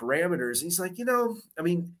different parameters. And he's like, I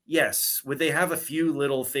mean, yes, would they have a few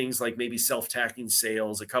little things like maybe self-tacking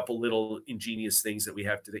sails, a couple little ingenious things that we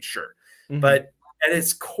have today? Sure. hmm But at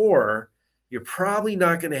its core, you're probably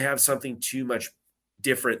not going to have something too much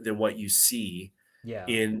different than what you see yeah,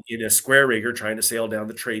 in a square rigger trying to sail down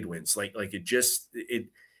the trade winds. Like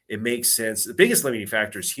it makes sense. The biggest limiting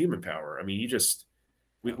factor is human power. I mean,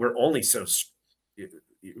 yeah, we're only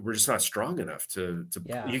we're just not strong enough to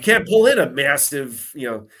yeah. you can't pull in a massive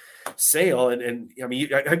sail and I mean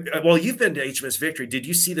well, you've been to HMS Victory. Did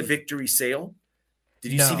you see the Victory sail?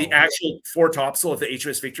 Did you see the No. actual foretopsail of the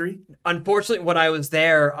HMS Victory? Unfortunately, when I was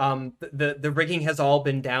there, the rigging has all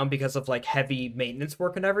been down because of like heavy maintenance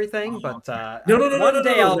work and everything. Oh, But no, no, no, no, one no, no,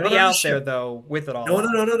 day no, I'll not be on the out there ship. though with it all No, no,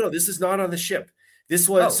 on. no, no, no. This is not on the ship. This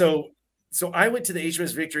was Oh, so I went to the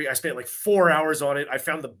HMS Victory. I spent like 4 hours on it. I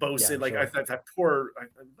found the yeah, bosun. Like I sure. thought that poor, I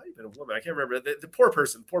might have been a woman. I can't remember the poor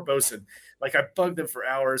person, poor bosun. Like I bugged them for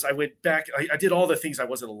hours. I went back. I did all the things I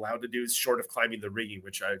wasn't allowed to do, short of climbing the rigging,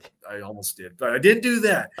 which I almost did, but I didn't do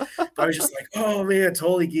that. But I was just like, oh man,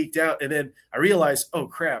 totally geeked out. And then I realized, oh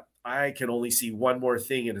crap, I can only see one more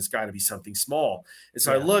thing, and it's got to be something small. And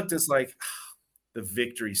so I Yeah, looked. It's like the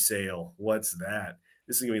Victory sail. What's that?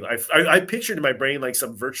 This is gonna be. I pictured in my brain like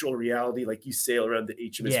some virtual reality, like you sail around the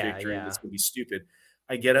HMS yeah, Victory, and yeah. it's gonna be stupid.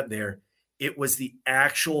 I get up there. It was the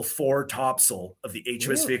actual fore topsail of the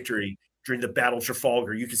HMS Really? Victory during the Battle of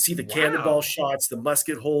Trafalgar. You can see the cannonball Wow. shots, the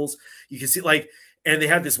musket holes. You can see and they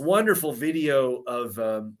have this wonderful video of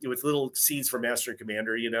with little scenes from Master and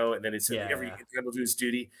Commander, and then it said Yeah, every yeah, handle do his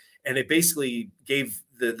duty, and it basically gave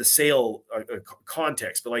the sail a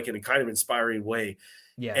context, but like in a kind of inspiring way.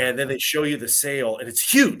 yeah. And then they show you the sail, and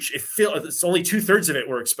it's huge. It's only 2/3 of it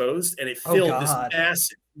were exposed, and it Oh filled this God.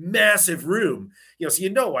 massive room.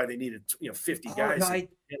 So why they needed 50 Oh no, guys.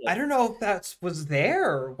 I don't know if that was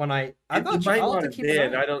there when I It thought might I'll have not to have keep an eye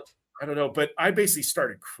been. on it. I don't know, but I basically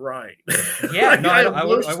started crying. Yeah, no, I I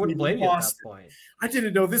emotionally wouldn't blame you at that lost it. point. I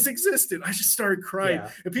didn't know this existed. I just started crying,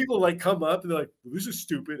 Yeah, and people like come up and they're like, well, "This is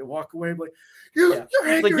stupid," and walk away. I'm like, yeah.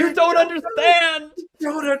 You're Like you ignorant. don't understand. You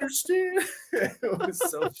don't understand." It was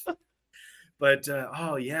so But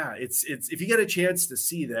oh yeah, it's if you get a chance to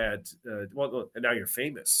see that, and now you're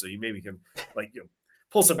famous, so you maybe can like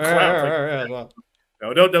pull some clout. Like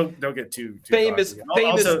Well, no, don't get too famous, cocky.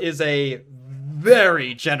 famous Also, is a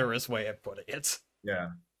very generous way of putting it. yeah.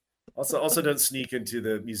 Also don't sneak into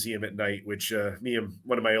the museum at night, which me and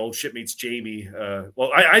one of my old shipmates, Jamie.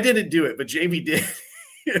 Well, I didn't do it, but Jamie did.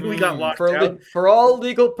 We got locked out. For all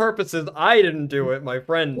legal purposes, I didn't do it. My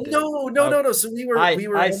friend did. No, no, no, no. So we were I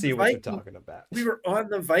on see the what you're Viking. talking about. We were on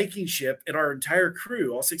the Viking ship, and our entire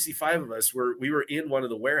crew, all 65 of us, we were in one of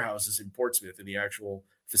the warehouses in Portsmouth in the actual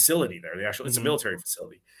facility there. It's a Mhm. military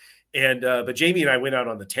facility. And but Jamie and I went out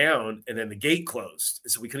on the town, and then the gate closed,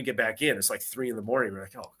 and so we couldn't get back in. It's like 3 a.m. We're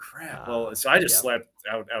like, oh crap. Well, so I just Yep. slept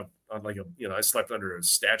out on like I slept under a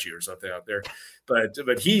statue or something out there.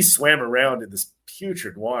 But he swam around in this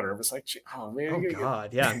putrid water. It was like, oh man, Oh you're gonna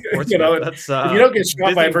God, yeah. get, Portsmouth, that's if you don't get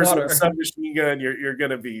shot by busy a person water. with a submachine gun, you're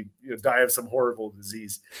gonna be die of some horrible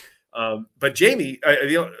disease. But Jamie,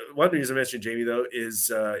 one reason I mentioned Jamie though is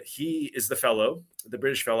he is the fellow, the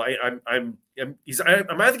British fellow. I'm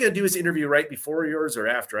either going to do his interview right before yours or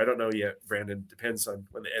after. I don't know yet, Brandon. Depends on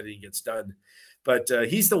when the editing gets done. But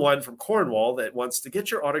he's the one from Cornwall that wants to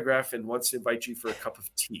get your autograph and wants to invite you for a cup of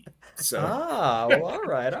tea. So Well, all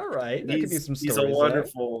right, all right. There could be some he's a stories there.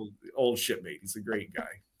 wonderful old shipmate. He's a great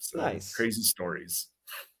guy. So Nice. crazy stories.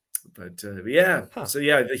 But yeah, Huh. so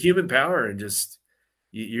yeah, the human power and just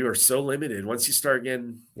you are so limited. Once you start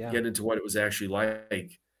getting into what it was actually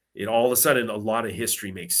like, it all of a sudden a lot of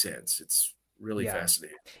history makes sense. It's really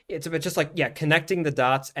fascinating. It's a bit just like, connecting the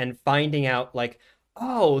dots and finding out like,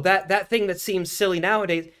 oh, that thing that seems silly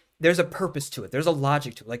nowadays, there's a purpose to it. There's a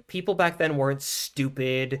logic to it. Like, people back then weren't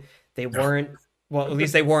stupid. They weren't, well, at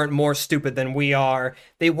least they weren't more stupid than we are.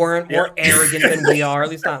 They weren't more arrogant than we are, at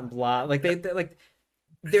least not blah. Like, they like,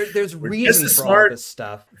 there's reasons for all this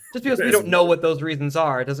stuff. Just because we don't know what those reasons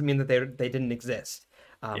are, it doesn't mean that they didn't exist.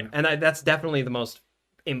 And that's definitely the most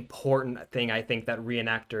important thing, I think, that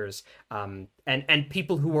reenactors and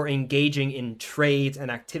people who are engaging in trades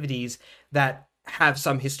and activities that have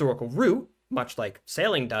some historical root, much like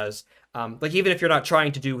sailing does. Like, even if you're not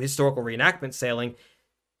trying to do historical reenactment sailing,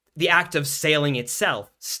 the act of sailing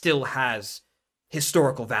itself still has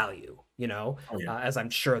historical value, as I'm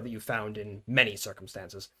sure that you found in many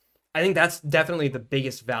circumstances. I think that's definitely the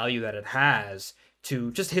biggest value that it has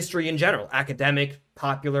to just history in general, academic,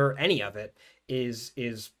 popular, any of it,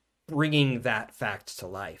 is bringing that fact to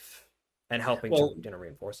life and helping to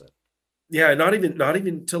reinforce it. Yeah, not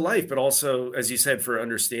even to life, but also, as you said, for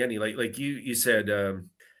understanding. Like you said,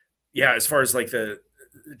 as far as like the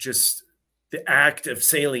act of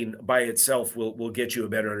sailing by itself will get you a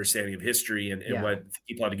better understanding of history and what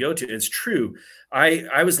people ought to go to. And it's true.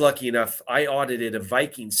 I was lucky enough. I audited a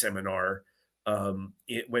Viking seminar when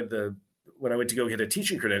I went to go get a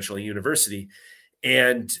teaching credential at university,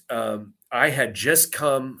 and I had just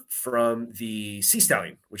come from the Sea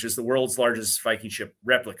Stallion, which is the world's largest Viking ship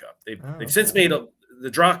replica. They've since made the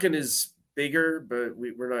Draken is bigger, but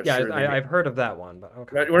we're not sure. Yeah, I've heard of that one, but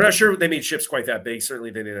okay. We're not sure they made ships quite that big.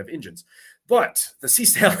 Certainly they didn't have engines. But the Sea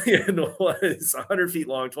Stallion was 100 feet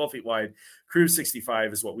long, 12 feet wide. Cruise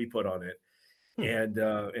 65 is what we put on it.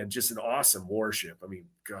 And just an awesome warship. I mean,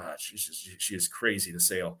 gosh, she is crazy to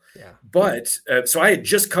sail. Yeah. But so I had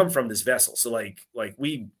just come from this vessel. So like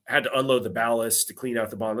we had to unload the ballast to clean out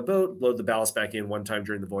the bottom of the boat, load the ballast back in one time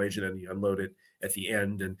during the voyage, and then you unload it at the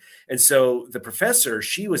end. And so the professor,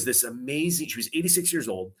 she was 86 years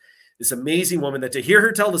old, this amazing woman that, to hear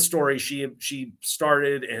her tell the story, she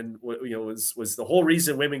started and was the whole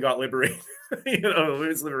reason women got liberated,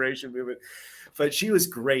 women's liberation movement. But she was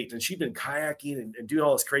great, and she'd been kayaking and doing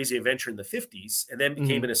all this crazy adventure in the 50s, and then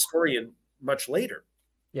became an historian much later.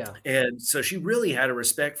 Yeah. And so she really had a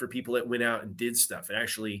respect for people that went out and did stuff and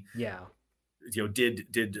actually,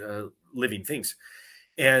 did living things.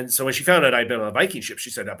 And so when she found out I'd been on a Viking ship, she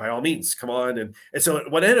said, by all means, come on. And so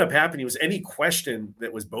what ended up happening was any question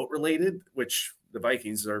that was boat related, which the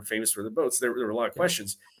Vikings are famous for the boats, there were a lot of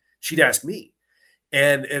questions, she'd ask me.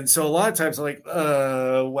 And so a lot of times I'm like,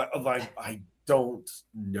 I don't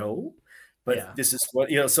know, but this is what,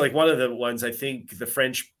 so like one of the ones, I think the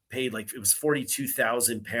French paid, like, it was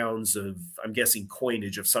 42,000 pounds of, I'm guessing,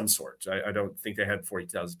 coinage of some sort. I don't think they had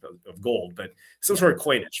 40,000 of gold, but some sort of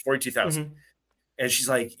coinage, 42,000. Mm-hmm. And she's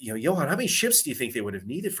like, Johan, how many ships do you think they would have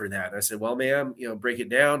needed for that? And I said, well, ma'am, break it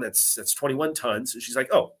down. That's 21 tons. And she's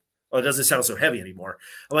like, oh, well, it doesn't sound so heavy anymore.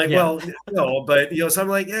 I'm like, well, no, but, so I'm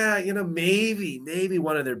like, maybe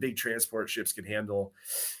one of their big transport ships could handle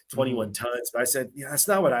 21 tons. But I said, that's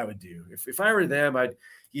not what I would do. If I were them,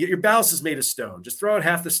 your ballast is made of stone. Just throw out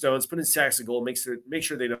half the stones, put in sacks of gold, make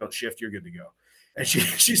sure they don't shift. You're good to go. And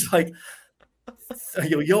she's like,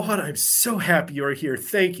 Johan, I'm so happy you're here.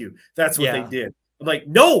 Thank you. That's what they did. I'm like,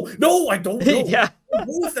 no, I don't know.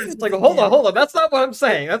 It's like, hold on. That's not what I'm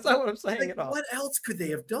saying. That's not what I'm saying at all. What else could they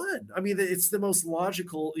have done? I mean, it's the most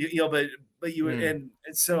logical, but you and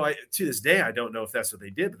so to this day, I don't know if that's what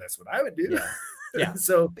they did, but that's what I would do. Yeah.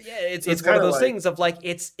 So it's one of those things of like,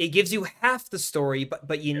 it gives you half the story,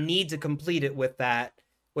 but you need to complete it with that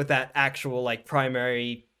actual like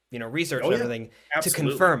primary, research and everything to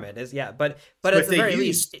confirm it. But at the very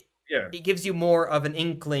least, it gives you more of an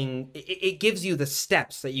inkling. It gives you the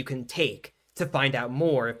steps that you can take to find out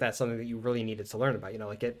more if that's something that you really needed to learn about.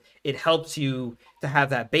 Like it helps you to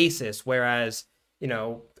have that basis. Whereas,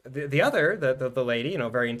 the other, the lady,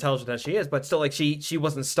 very intelligent as she is, but still, like, she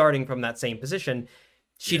wasn't starting from that same position.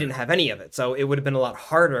 She didn't have any of it, so it would have been a lot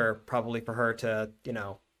harder probably for her to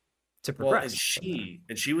to progress. Well,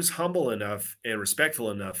 and she was humble enough and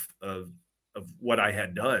respectful enough of what I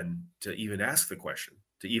had done to even ask the question,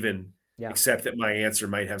 to even accept that my answer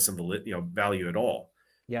might have some value at all,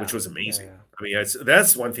 which was amazing. I mean,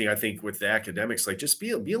 that's one thing I think with the academics, like, just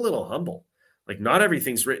be a little humble. Like, not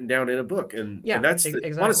everything's written down in a book, and that's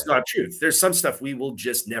the honest God truth. There's some stuff we will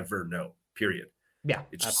just never know. Period. Yeah,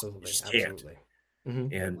 absolutely. Just can't.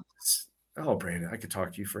 Mm-hmm. And Brandon, I could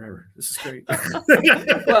talk to you forever. This is great.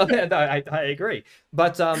 Well, I agree,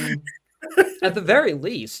 but At the very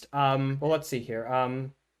least, well, let's see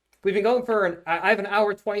here. We've been going for I have an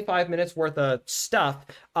hour 25 minutes worth of stuff.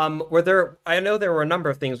 I know there were a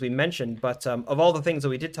number of things we mentioned, but of all the things that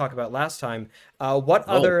we did talk about last time, what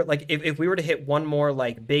other, like, if we were to hit one more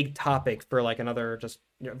like big topic for like another, just,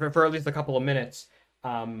 for at least a couple of minutes,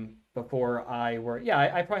 before I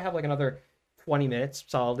probably have like another 20 minutes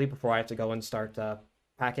solidly before I have to go and start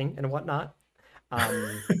packing and whatnot.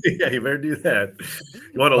 Yeah, you better do that.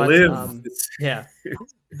 You want to live. Yeah.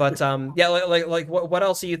 But yeah, like what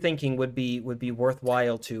else are you thinking would be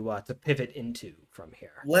worthwhile to pivot into from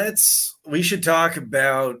here? We should talk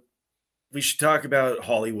about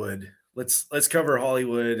Hollywood. Let's cover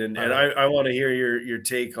Hollywood, and I want to hear your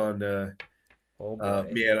take on oh boy.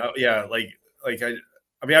 man, yeah,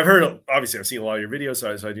 I mean, I've heard, obviously I've seen a lot of your videos,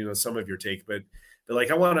 so I do know some of your take, but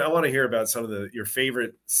like I want to hear about some of your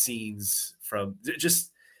favorite scenes from,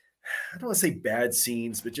 just, I don't want to say bad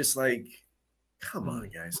scenes, but just like, come on,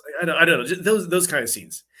 guys. I don't know. Just those kind of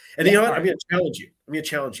scenes. And you know what? I'm going to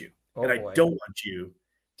challenge you. Oh, and boy. I don't want you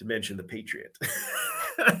to mention The Patriot.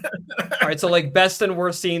 All right, so like best and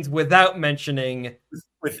worst scenes without mentioning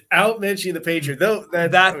The Patriot, though,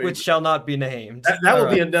 which shall not be named. That will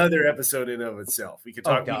be another episode in of itself. We could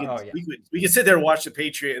talk. We could sit there and watch The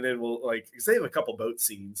Patriot, and then we'll, like, because they have a couple boat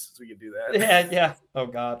scenes, so we could do that. Yeah. Oh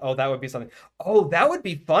god. Oh, that would be something. Oh, that would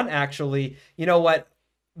be fun, actually. You know what?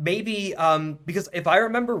 Maybe because if I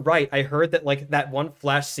remember right, I heard that like that one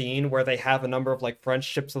flash scene where they have a number of like French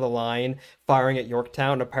ships of the line firing at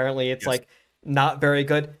Yorktown. Apparently, it's like not very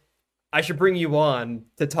good. I should bring you on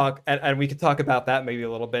to talk, and we could talk about that maybe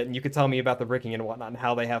a little bit, and you could tell me about the rigging and whatnot and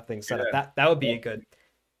how they have things set up. That would be a good.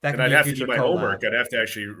 That and I'd have to do my homework. I'd have to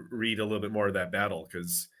actually read a little bit more of that battle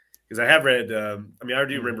because I have read. I mean, I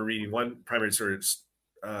do remember reading one primary source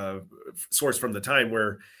from the time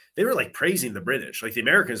where they were like praising the British. Like the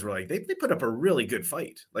Americans were like they put up a really good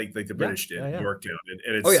fight, like the British did in Yorktown.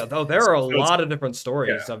 And it's, though there are a lot of different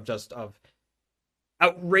stories of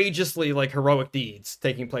outrageously like heroic deeds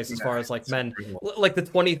taking place as far as like men, like the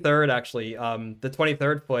 23rd actually, the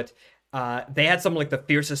 23rd Foot. They had some like the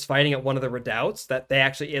fiercest fighting at one of the redoubts that they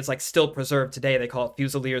actually, it's like still preserved today. They call it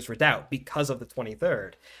Fusiliers Redoubt because of the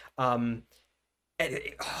 23rd.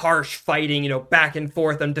 Harsh fighting, back and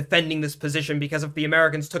forth and defending this position because if the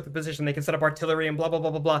Americans took the position, they can set up artillery and blah, blah, blah,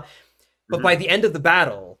 blah, blah. But by the end of the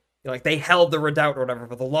battle, like they held the redoubt or whatever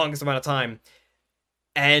for the longest amount of time.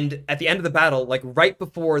 And at the end of the battle, like right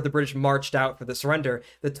before the British marched out for the surrender,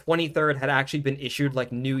 the 23rd had actually been issued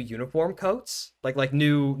like new uniform coats, like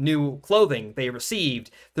new clothing they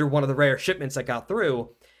received through one of the rare shipments that got through.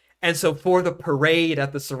 And so for the parade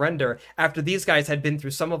at the surrender, after these guys had been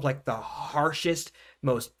through some of like the harshest,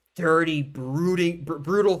 most dirty,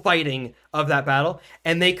 brutal fighting of that battle,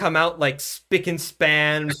 and they come out like spick and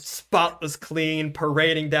span, spotless clean,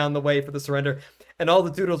 parading down the way for the surrender, and all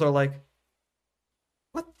the doodles are like,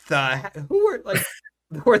 what the heck? Who were like?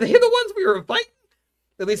 Were they the ones we were fighting?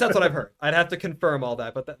 At least that's what I've heard. I'd have to confirm all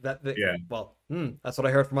that, but that's what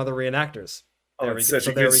I heard from other reenactors. There we go. Such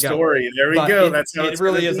a good story. There we go. That's how it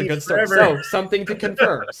really is a good story. So something to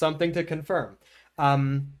confirm.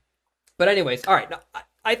 But anyways, all right. Now,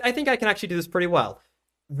 I think I can actually do this pretty well.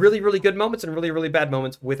 Really, really good moments and really, really bad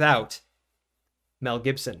moments without Mel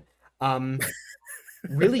Gibson.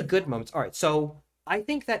 Really good moments. All right. So I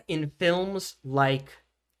think that in films like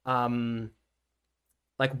Waterloo,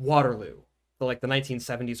 like the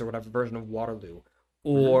 1970s or whatever version of Waterloo,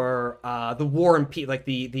 or the War and Peace, like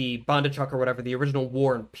the Bondarchuk or whatever, the original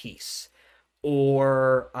War and Peace,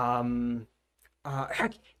 or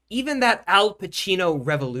heck, even that Al Pacino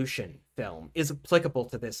Revolution film is applicable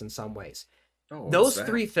to this in some ways. Those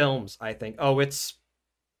three films, I think. It's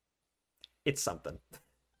something.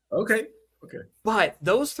 Okay. But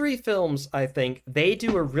those three films, I think, they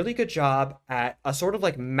do a really good job at a sort of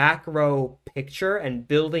like macro picture and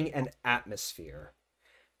building an atmosphere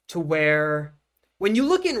to where when you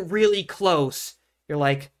look in really close, you're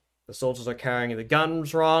like, the soldiers are carrying the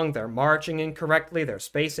guns wrong, they're marching incorrectly, their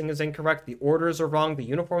spacing is incorrect, the orders are wrong, the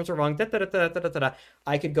uniforms are wrong,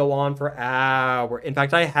 I could go on for hours. In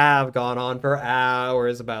fact, I have gone on for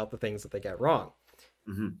hours about the things that they get wrong.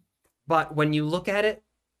 Mm-hmm. But when you look at it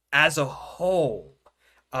as a whole,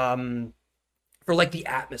 for like the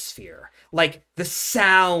atmosphere, like the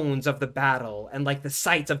sounds of the battle and like the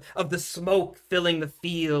sights of the smoke filling the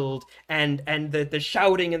field and the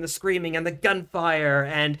shouting and the screaming and the gunfire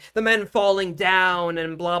and the men falling down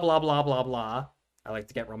and blah, blah, blah, blah, blah. I like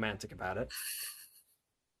to get romantic about it.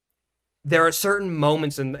 There are certain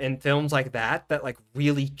moments in films like that like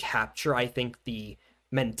really capture, I think, the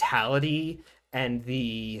mentality and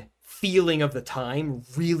the feeling of the time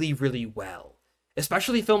really, really well.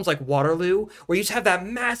 Especially films like Waterloo, where you just have that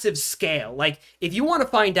massive scale. Like, if you want to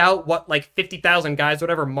find out what, like, 50,000 guys,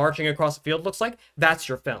 whatever, marching across the field looks like, that's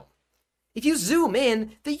your film. If you zoom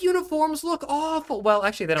in, the uniforms look awful. Well,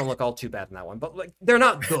 actually, they don't look all too bad in that one, but, like, they're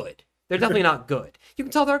not good. They're definitely not good. You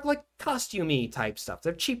can tell they're, like, costumey type stuff.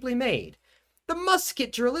 They're cheaply made. The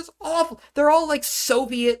musket drill is awful. They're all like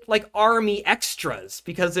Soviet, like, army extras,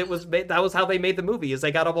 because it was made, that was how they made the movie, is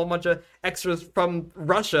they got a whole bunch of extras from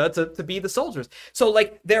Russia to be the soldiers. So,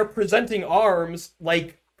 like, they're presenting arms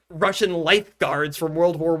like Russian lifeguards from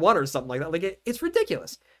World War I or something like that. Like, it's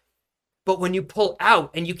ridiculous. But when you pull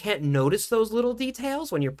out and you can't notice those little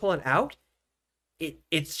details when you're pulling out,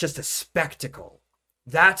 it's just a spectacle.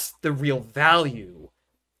 That's the real value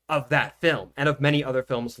of that film, and of many other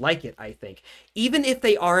films like it, I think. Even if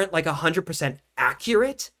they aren't, like, 100%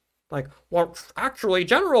 accurate, like, well, actually,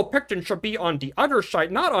 General Picton should be on the other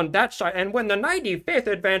side, not on that side, and when the 95th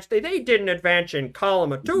advanced, they didn't advance in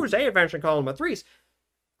column of twos, they advanced in column of threes.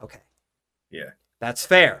 Okay. Yeah. That's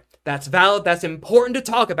fair. That's valid. That's important to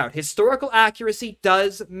talk about. Historical accuracy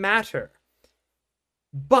does matter.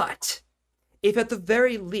 But if at the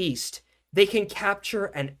very least they can capture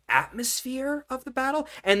an atmosphere of the battle,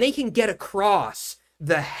 and they can get across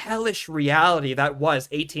the hellish reality that was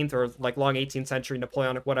 18th or, like, long 18th century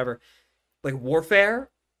Napoleonic whatever, like, warfare,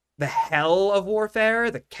 the hell of warfare,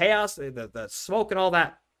 the chaos, the smoke and all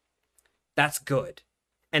that, that's good.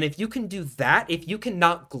 And if you can do that, if you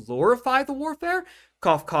cannot glorify the warfare,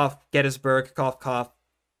 cough, cough, Gettysburg, cough, cough,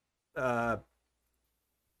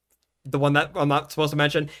 the one that I'm not supposed to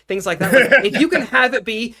mention, things like that. Like, if you can have it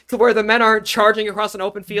be to where the men aren't charging across an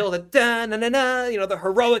open field, and da-na-na-na, you know, the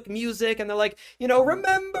heroic music, and they're like, you know,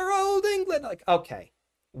 remember old England, like, okay,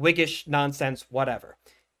 Whiggish nonsense, whatever.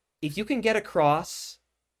 If you can get across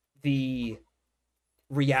the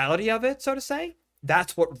reality of it, so to say,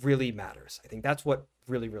 that's what really matters. I think that's what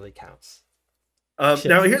really, really counts.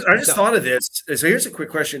 Now, I just thought of this. So here's a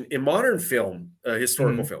quick question: in modern film,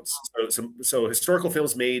 historical films, so historical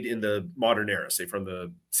films made in the modern era, say from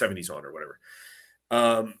the 70s on or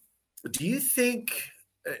whatever, do you think?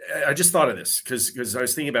 I just thought of this because I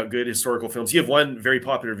was thinking about good historical films. You have one very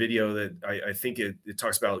popular video that I think it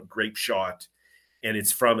talks about grape shot, and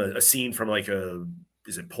it's from a scene from, like,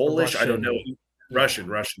 is it Polish? I don't know.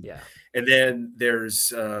 Russian. Yeah. And then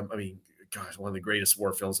there's, I mean, gosh, one of the greatest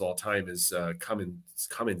war films of all time is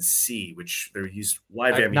Come and See, which they used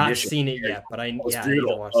live ammunition. I've not seen it yet, but I need to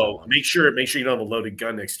watch that one. Make sure you don't have a loaded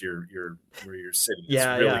gun next to your where you're sitting.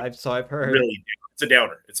 I've heard. Really, it's a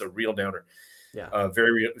downer. It's a real downer. Yeah.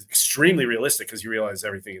 Extremely realistic, because you realize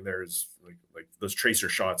everything in there is like those tracer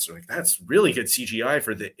shots are like, that's really good CGI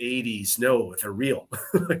for the 80s. No, they're real.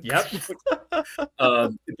 Yep. But I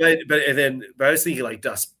was thinking, like,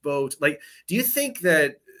 Dust Boat. Like, do you think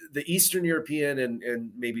that the Eastern European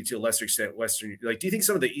and maybe to a lesser extent Western, like, do you think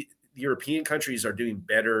some of the European countries are doing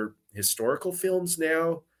better historical films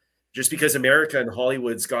now, just because America and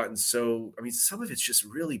Hollywood's gotten so, I mean, some of it's just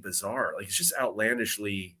really bizarre. Like, it's just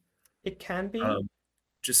outlandishly. It can be.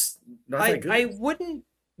 Just not that good. I wouldn't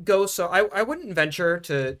go so. I wouldn't venture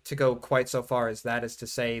to go quite so far as that, as to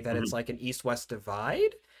say that it's like an East-West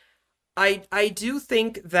divide. I do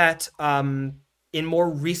think that in more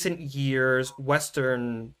recent years,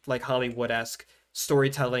 Western, like, Hollywood-esque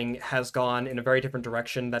storytelling has gone in a very different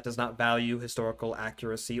direction that does not value historical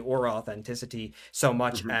accuracy or authenticity so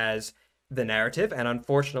much as the narrative. And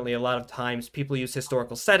unfortunately, a lot of times people use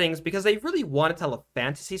historical settings because they really want to tell a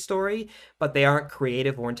fantasy story, but they aren't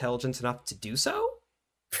creative or intelligent enough to do so.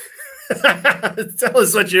 Tell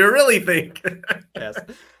us what you really think. Yes.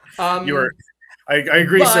 I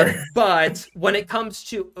agree, sir. But when it comes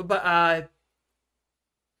to, but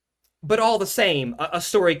all the same, a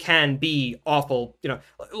story can be awful. You know,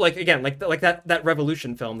 like, again, like that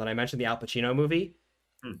Revolution film that I mentioned, the Al Pacino movie.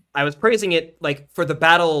 I was praising it, like, for the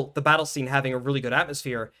battle scene having a really good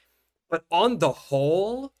atmosphere, but on the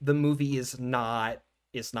whole, the movie is not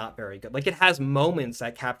very good. Like, it has moments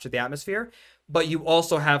that capture the atmosphere, but you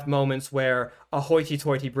also have moments where a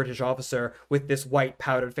hoity-toity British officer with this white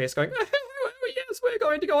powdered face going, oh, yes, we're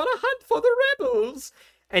going to go on a hunt for the rebels.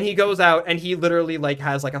 And he goes out and he literally, like,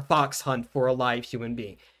 has, like, a fox hunt for a live human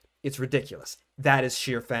being. It's ridiculous. That is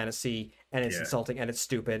sheer fantasy, and it's insulting, and it's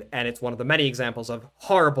stupid, and it's one of the many examples of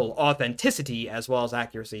horrible authenticity as well as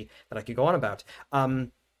accuracy that I could go on about.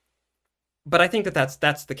 But I think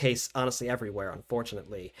that's the case, honestly, everywhere,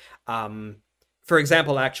 unfortunately. For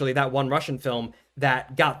example, actually, that one Russian film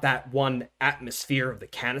that got that one atmosphere of the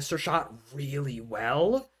canister shot really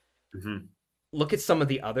well. Look at some of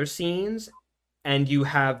the other scenes, and you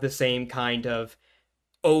have the same kind of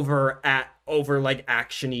over like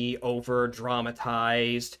actiony, over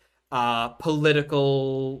dramatized,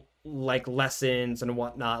 political like lessons and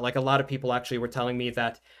whatnot. Like a lot of people actually were telling me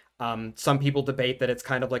that some people debate that it's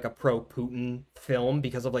kind of like a pro-Putin film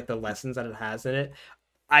because of like the lessons that it has in it.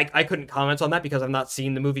 I couldn't comment on that because I've not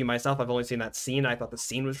seen the movie myself. I've only seen that scene. I thought the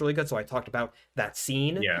scene was really good, so I talked about that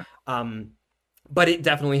scene. Yeah. But it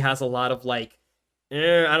definitely has a lot of like, I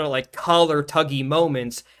don't know, like collar tuggy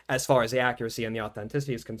moments as far as the accuracy and the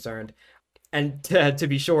authenticity is concerned. And to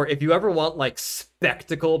be sure, if you ever want like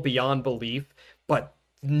spectacle beyond belief, but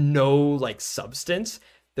no like substance,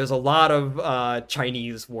 there's a lot of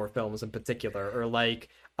Chinese war films in particular, or like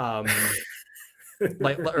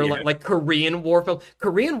like Korean war film.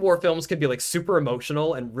 Korean war films can be like super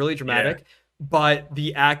emotional and really dramatic, but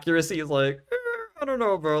the accuracy is like, I don't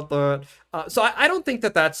know about that. So I don't think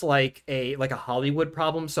that that's like a Hollywood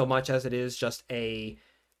problem so much as it is just a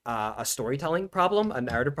storytelling problem, a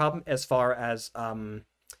narrative problem, as far as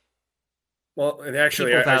well, and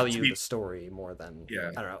actually, people value the story more than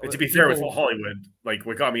I don't know. And to be fair with Hollywood, like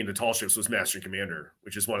what got me into Tall Ships was Master and Commander,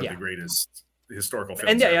 which is one of the greatest historical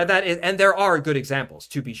films. And that is, and there are good examples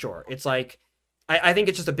to be sure. It's like I think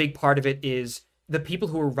it's just a big part of it is the people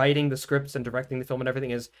who are writing the scripts and directing the film and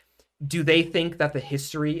everything is, do they think that the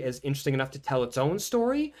history is interesting enough to tell its own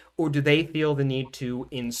story, or do they feel the need to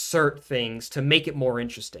insert things to make it more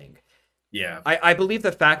interesting? Yeah, I believe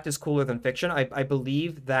that fact is cooler than fiction. I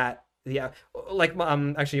believe that like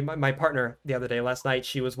actually my partner the other day last night,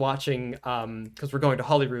 she was watching because we're going to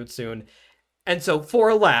Holyrood soon. And so for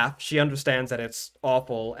a laugh, she understands that it's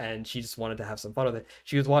awful and she just wanted to have some fun with it.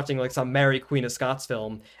 She was watching like some Mary Queen of Scots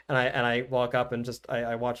film, and I walk up and just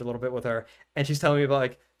I watch a little bit with her, and she's telling me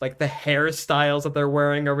about like the hairstyles that they're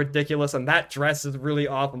wearing are ridiculous, and that dress is really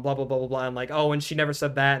off, and blah blah blah blah blah. I'm like, oh, and she never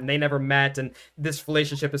said that, and they never met, and this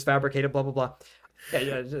relationship is fabricated, blah blah blah.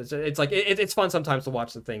 Yeah, it's like it's fun sometimes to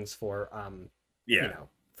watch the things for you know,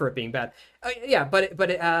 for it being bad.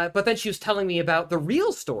 But then she was telling me about the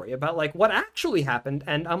real story, about like what actually happened,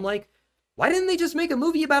 and I'm like, why didn't they just make a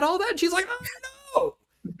movie about all that? And she's like, oh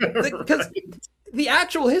no, because the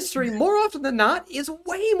actual history, more often than not, is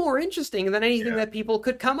way more interesting than anything that people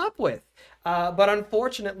could come up with. But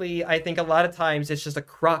unfortunately, I think a lot of times it's just a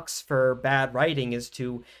crux for bad writing is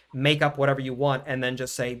to make up whatever you want and then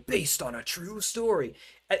just say, based on a true story.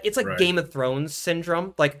 It's like Game of Thrones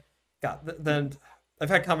syndrome. Like, God, I've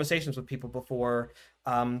had conversations with people before,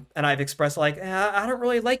 and I've expressed like, I don't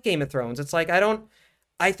really like Game of Thrones. It's like,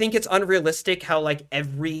 I think it's unrealistic how like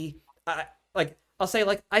I'll say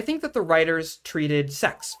like, I think that the writers treated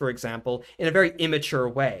sex, for example, in a very immature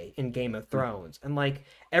way in Game of Thrones. And like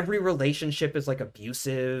every relationship is like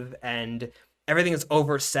abusive and everything is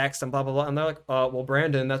oversexed and blah, blah, blah. And they're like, well,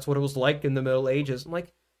 Brandon, that's what it was like in the Middle Ages. I'm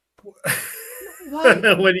like,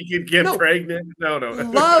 what? When you could get pregnant? No.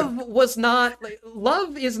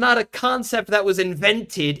 Love is not a concept that was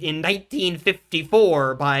invented in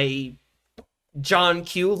 1954 by John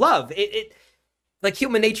Q. Love. It like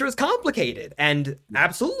human nature is complicated, and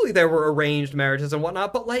absolutely there were arranged marriages and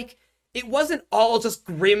whatnot, but like it wasn't all just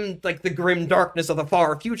grim, like the grim darkness of the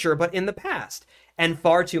far future, but in the past. And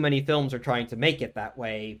far too many films are trying to make it that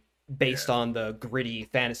way based on the gritty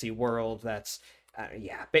fantasy world that's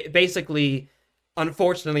basically.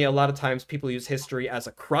 Unfortunately, a lot of times people use history as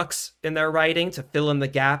a crux in their writing to fill in the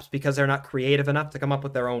gaps because they're not creative enough to come up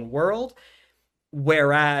with their own world.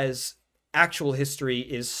 Whereas actual history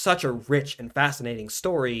is such a rich and fascinating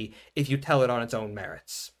story if you tell it on its own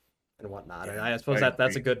merits and whatnot. And I suppose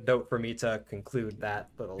that's a good note for me to conclude that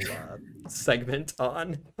little segment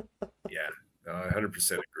on. I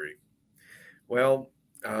 100% agree. Well,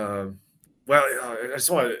 I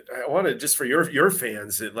want to just for your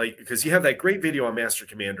fans that like, because you have that great video on Master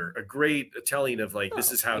Commander, a great telling of like,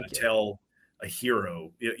 this is how to tell a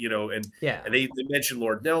hero, you know, and they mention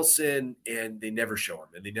Lord Nelson and they never show him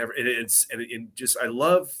and they never, I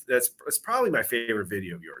love, that's probably my favorite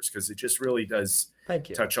video of yours. Cause it just really does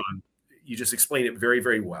touch on, you just explain it very,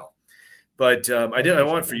 very well. But I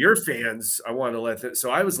want for your fans, I want to let them.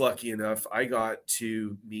 So I was lucky enough. I got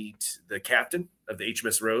to meet the captain of the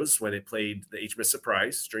HMS Rose when it played the HMS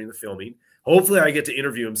Surprise during the filming. Hopefully, I get to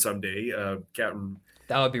interview him someday, Captain.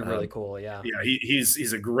 That would be really cool. Yeah. Yeah,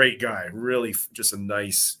 he's a great guy. Really, just a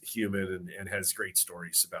nice human and has great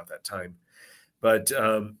stories about that time. But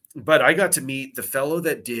I got to meet the fellow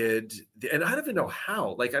that did, and I don't even know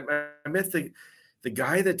how. Like I met the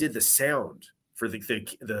guy that did the sound for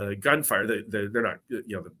the gunfire. They're not,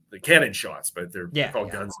 the cannon shots, but they're called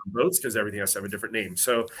guns on boats because everything has to have a different name.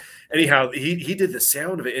 So anyhow, he did the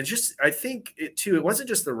sound of it. And just, I think it wasn't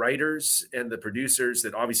just the writers and the producers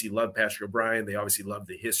that obviously loved Patrick O'Brien. They obviously loved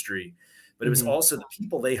the history, but it was also the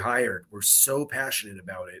people they hired were so passionate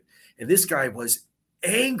about it. And this guy was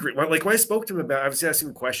angry. Like when I spoke to him about, I was asking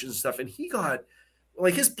him questions and stuff, and he got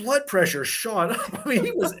like his blood pressure shot up. I mean,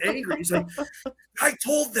 he was angry. He's like, I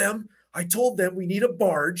told them we need a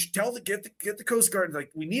barge. Get the Coast Guard.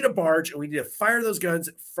 Like, we need a barge, and we need to fire those guns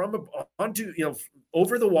from onto,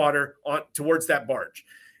 over the water on towards that barge.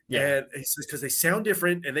 Yeah. And he says, because they sound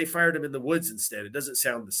different, and they fired them in the woods instead. It doesn't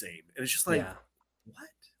sound the same. And it's just like, what?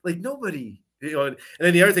 Like, nobody, and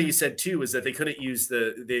then the other thing he said too was that they couldn't use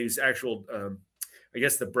these actual, I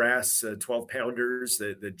guess the brass 12-pounders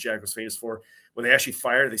that Jack was famous for. When they actually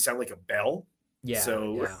fire, they sound like a bell. Yeah.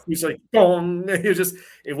 So he's like, boom.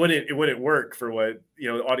 It wouldn't work for what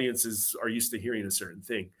audiences are used to hearing a certain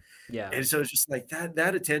thing. Yeah. And so it's just like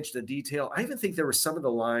that attention to detail. I even think there were some of the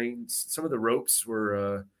lines, some of the ropes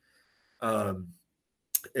were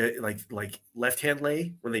like left-hand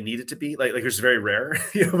lay when they needed to be. Like it was very rare.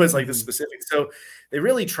 It was like the specific. So they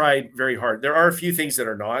really tried very hard. There are a few things that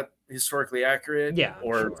are not historically accurate,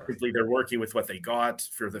 or simply they're working with what they got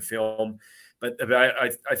for the film. But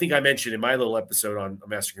I think I mentioned in my little episode on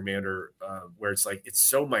Master Commander where it's like, it's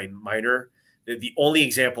so minor. The only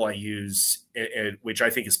example I use, which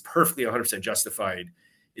I think is perfectly 100% justified,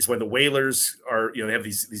 is when the whalers are, they have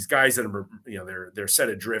these guys that are, they're set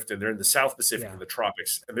adrift, and they're in the South Pacific in the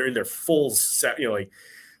tropics, and they're in their full set, like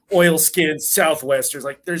oil skins, Southwesters.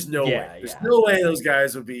 Like, there's no way. There's no way those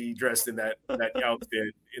guys would be dressed in that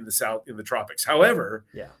outfit in the tropics. However,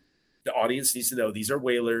 the audience needs to know these are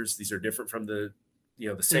whalers. These are different from the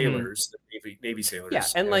sailors, the Navy sailors. Yeah,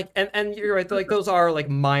 and you're right. Like, those are like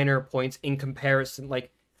minor points in comparison.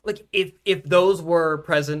 Like if those were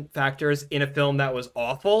present factors in a film that was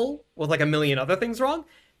awful with like a million other things wrong,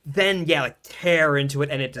 then like tear into it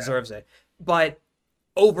and it deserves it. But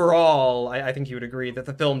overall, I think you would agree that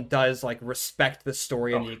the film does like respect the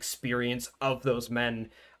story and the experience of those men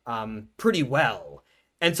pretty well.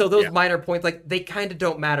 And so those minor points, like, they kind of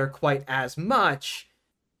don't matter quite as much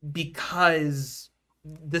because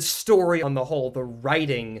the story on the whole, the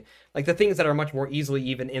writing, like the things that are much more easily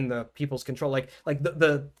even in the people's control, like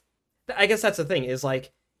the I guess that's the thing, is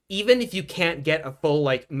like, even if you can't get a full,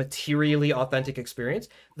 like, materially authentic experience,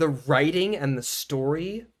 the writing and the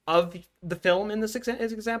story of the film in this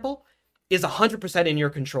example is 100% in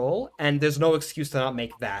your control, and there's no excuse to not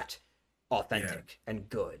make that authentic and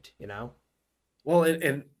good, Well,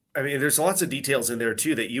 and I mean, there's lots of details in there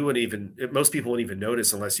too that most people wouldn't even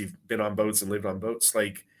notice unless you've been on boats and lived on boats.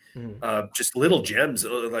 Like, just little gems,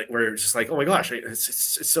 like where it's just like, oh my gosh,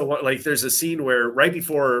 it's so, like, there's a scene where right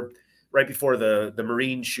before the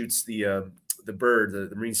Marine shoots the bird, the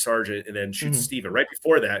Marine sergeant, and then shoots Stephen. Right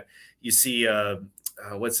before that, you see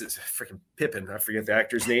what's his freaking Pippin? I forget the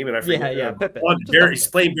actor's name, and I forget. Pippin. He's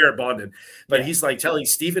playing Barrett Bondon, but he's like telling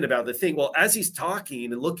Stephen about the thing. Well, as he's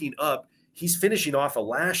talking and looking up, he's finishing off a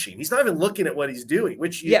lashing. He's not even looking at what he's doing,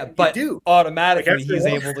 which you do automatically. Like, he's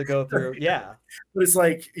able to go through. Yeah, but it's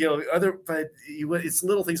like, it's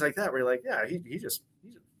little things like that where you're like, he just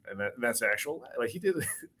and that's actual, like, he did.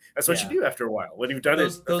 That's what you do after a while when you've done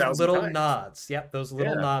those little times. nods. Yep, those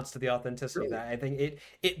little nods to the authenticity. Really? That I think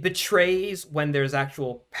it betrays when there's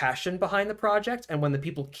actual passion behind the project and when the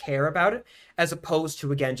people care about it, as opposed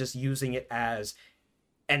to, again, just using it as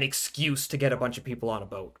an excuse to get a bunch of people on a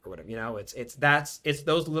boat or whatever. It's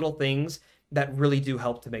those little things that really do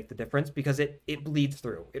help to make the difference, because it bleeds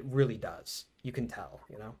through. It really does. You can tell.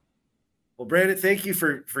 Well, Brandon, thank you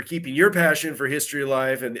for keeping your passion for history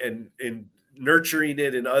alive and nurturing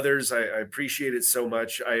it in others. I appreciate it so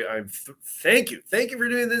much. Thank you for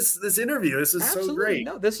doing this interview. This is so great.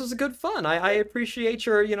 No, this was good fun. I appreciate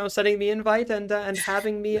your sending me invite and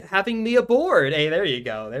having me aboard. Hey, there you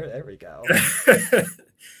go. There we go.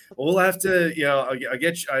 We'll have to,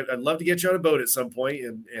 I'd love to get you on a boat at some point,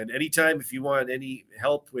 and anytime if you want any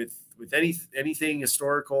help with anything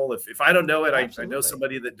historical, if I don't know it, I know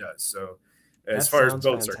somebody that does. So as far as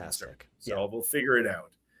boats are concerned, so we'll figure it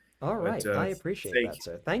out. All right, I appreciate that,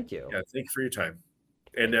 sir. Thank you. Yeah, thank you for your time,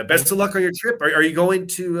 and best of luck on your trip. Are you going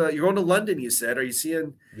to you're going to London? You said. Are you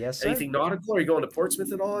seeing anything nautical? Are you going to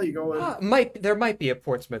Portsmouth at all? Are you going? There might be a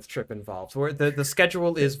Portsmouth trip involved. Where the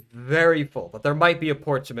schedule is very full, but there might be a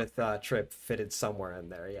Portsmouth trip fitted somewhere in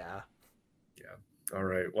there. Yeah. All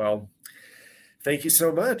right. Well, thank you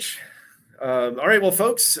so much. All right. Well,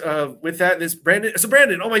 folks, with that, this Brandon. So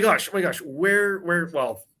Brandon, oh my gosh, where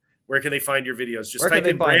can they find your videos? Just type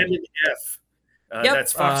in Brandon F. Yep.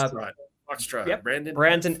 That's Foxtrot. Yep. Brandon.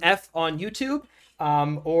 Brandon F on YouTube.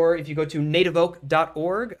 Or if you go to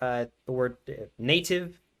nativeoak.org, the word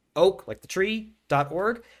native oak, like the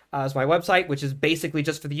tree.org, is my website, which is basically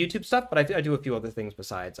just for the YouTube stuff, but I do a few other things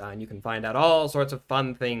besides, and you can find out all sorts of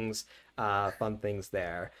fun things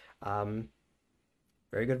there.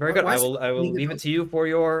 Very good, very good. I will leave it to you for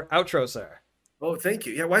your outro, sir. Oh, thank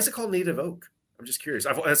you. Yeah, why is it called Native Oak? I'm just curious.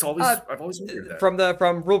 I've always wondered that.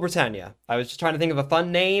 From Rule Britannia. I was just trying to think of a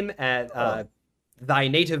fun name at Thy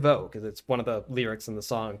Native Oak, because it's one of the lyrics in the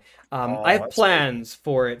song. I have plans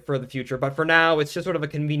for it for the future, but for now, it's just sort of a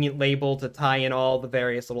convenient label to tie in all the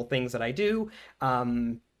various little things that I do,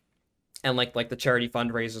 and like the charity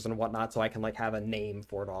fundraisers and whatnot, so I can like have a name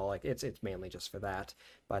for it all. Like it's mainly just for that.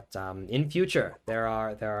 But in future, there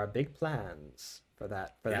are big plans for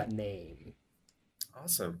that name.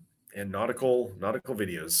 Awesome. And nautical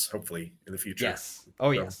videos, hopefully, in the future. Yes.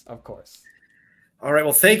 Oh, yes, of course. All right.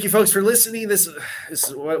 Well, thank you, folks, for listening. This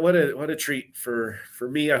is what a treat for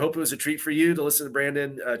me. I hope it was a treat for you to listen to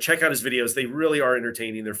Brandon. Check out his videos. They really are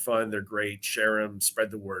entertaining. They're fun. They're great. Share them. Spread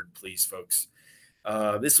the word, please, folks.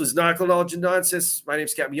 This was Nautical Knowledge and Nonsense. My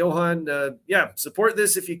name's Captain Johan. Support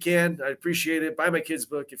this if you can. I appreciate it. Buy my kids'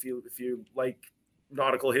 book if you like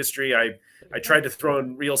nautical history. I tried to throw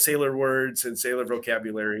in real sailor words and sailor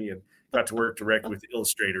vocabulary and got to work directly with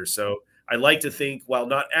illustrators. So I like to think, while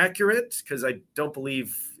not accurate, because I don't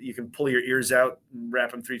believe you can pull your ears out and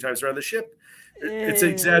wrap them 3 times around the ship. It's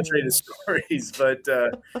exaggerated stories, but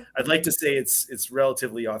I'd like to say it's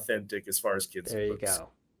relatively authentic as far as kids' There books. You go.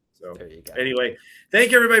 So there you go. Anyway,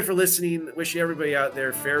 thank you everybody for listening. Wishing everybody out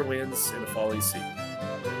there fair winds and a falling sea.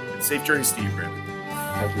 And safe journeys to you, Brandon.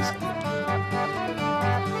 Thank you so much.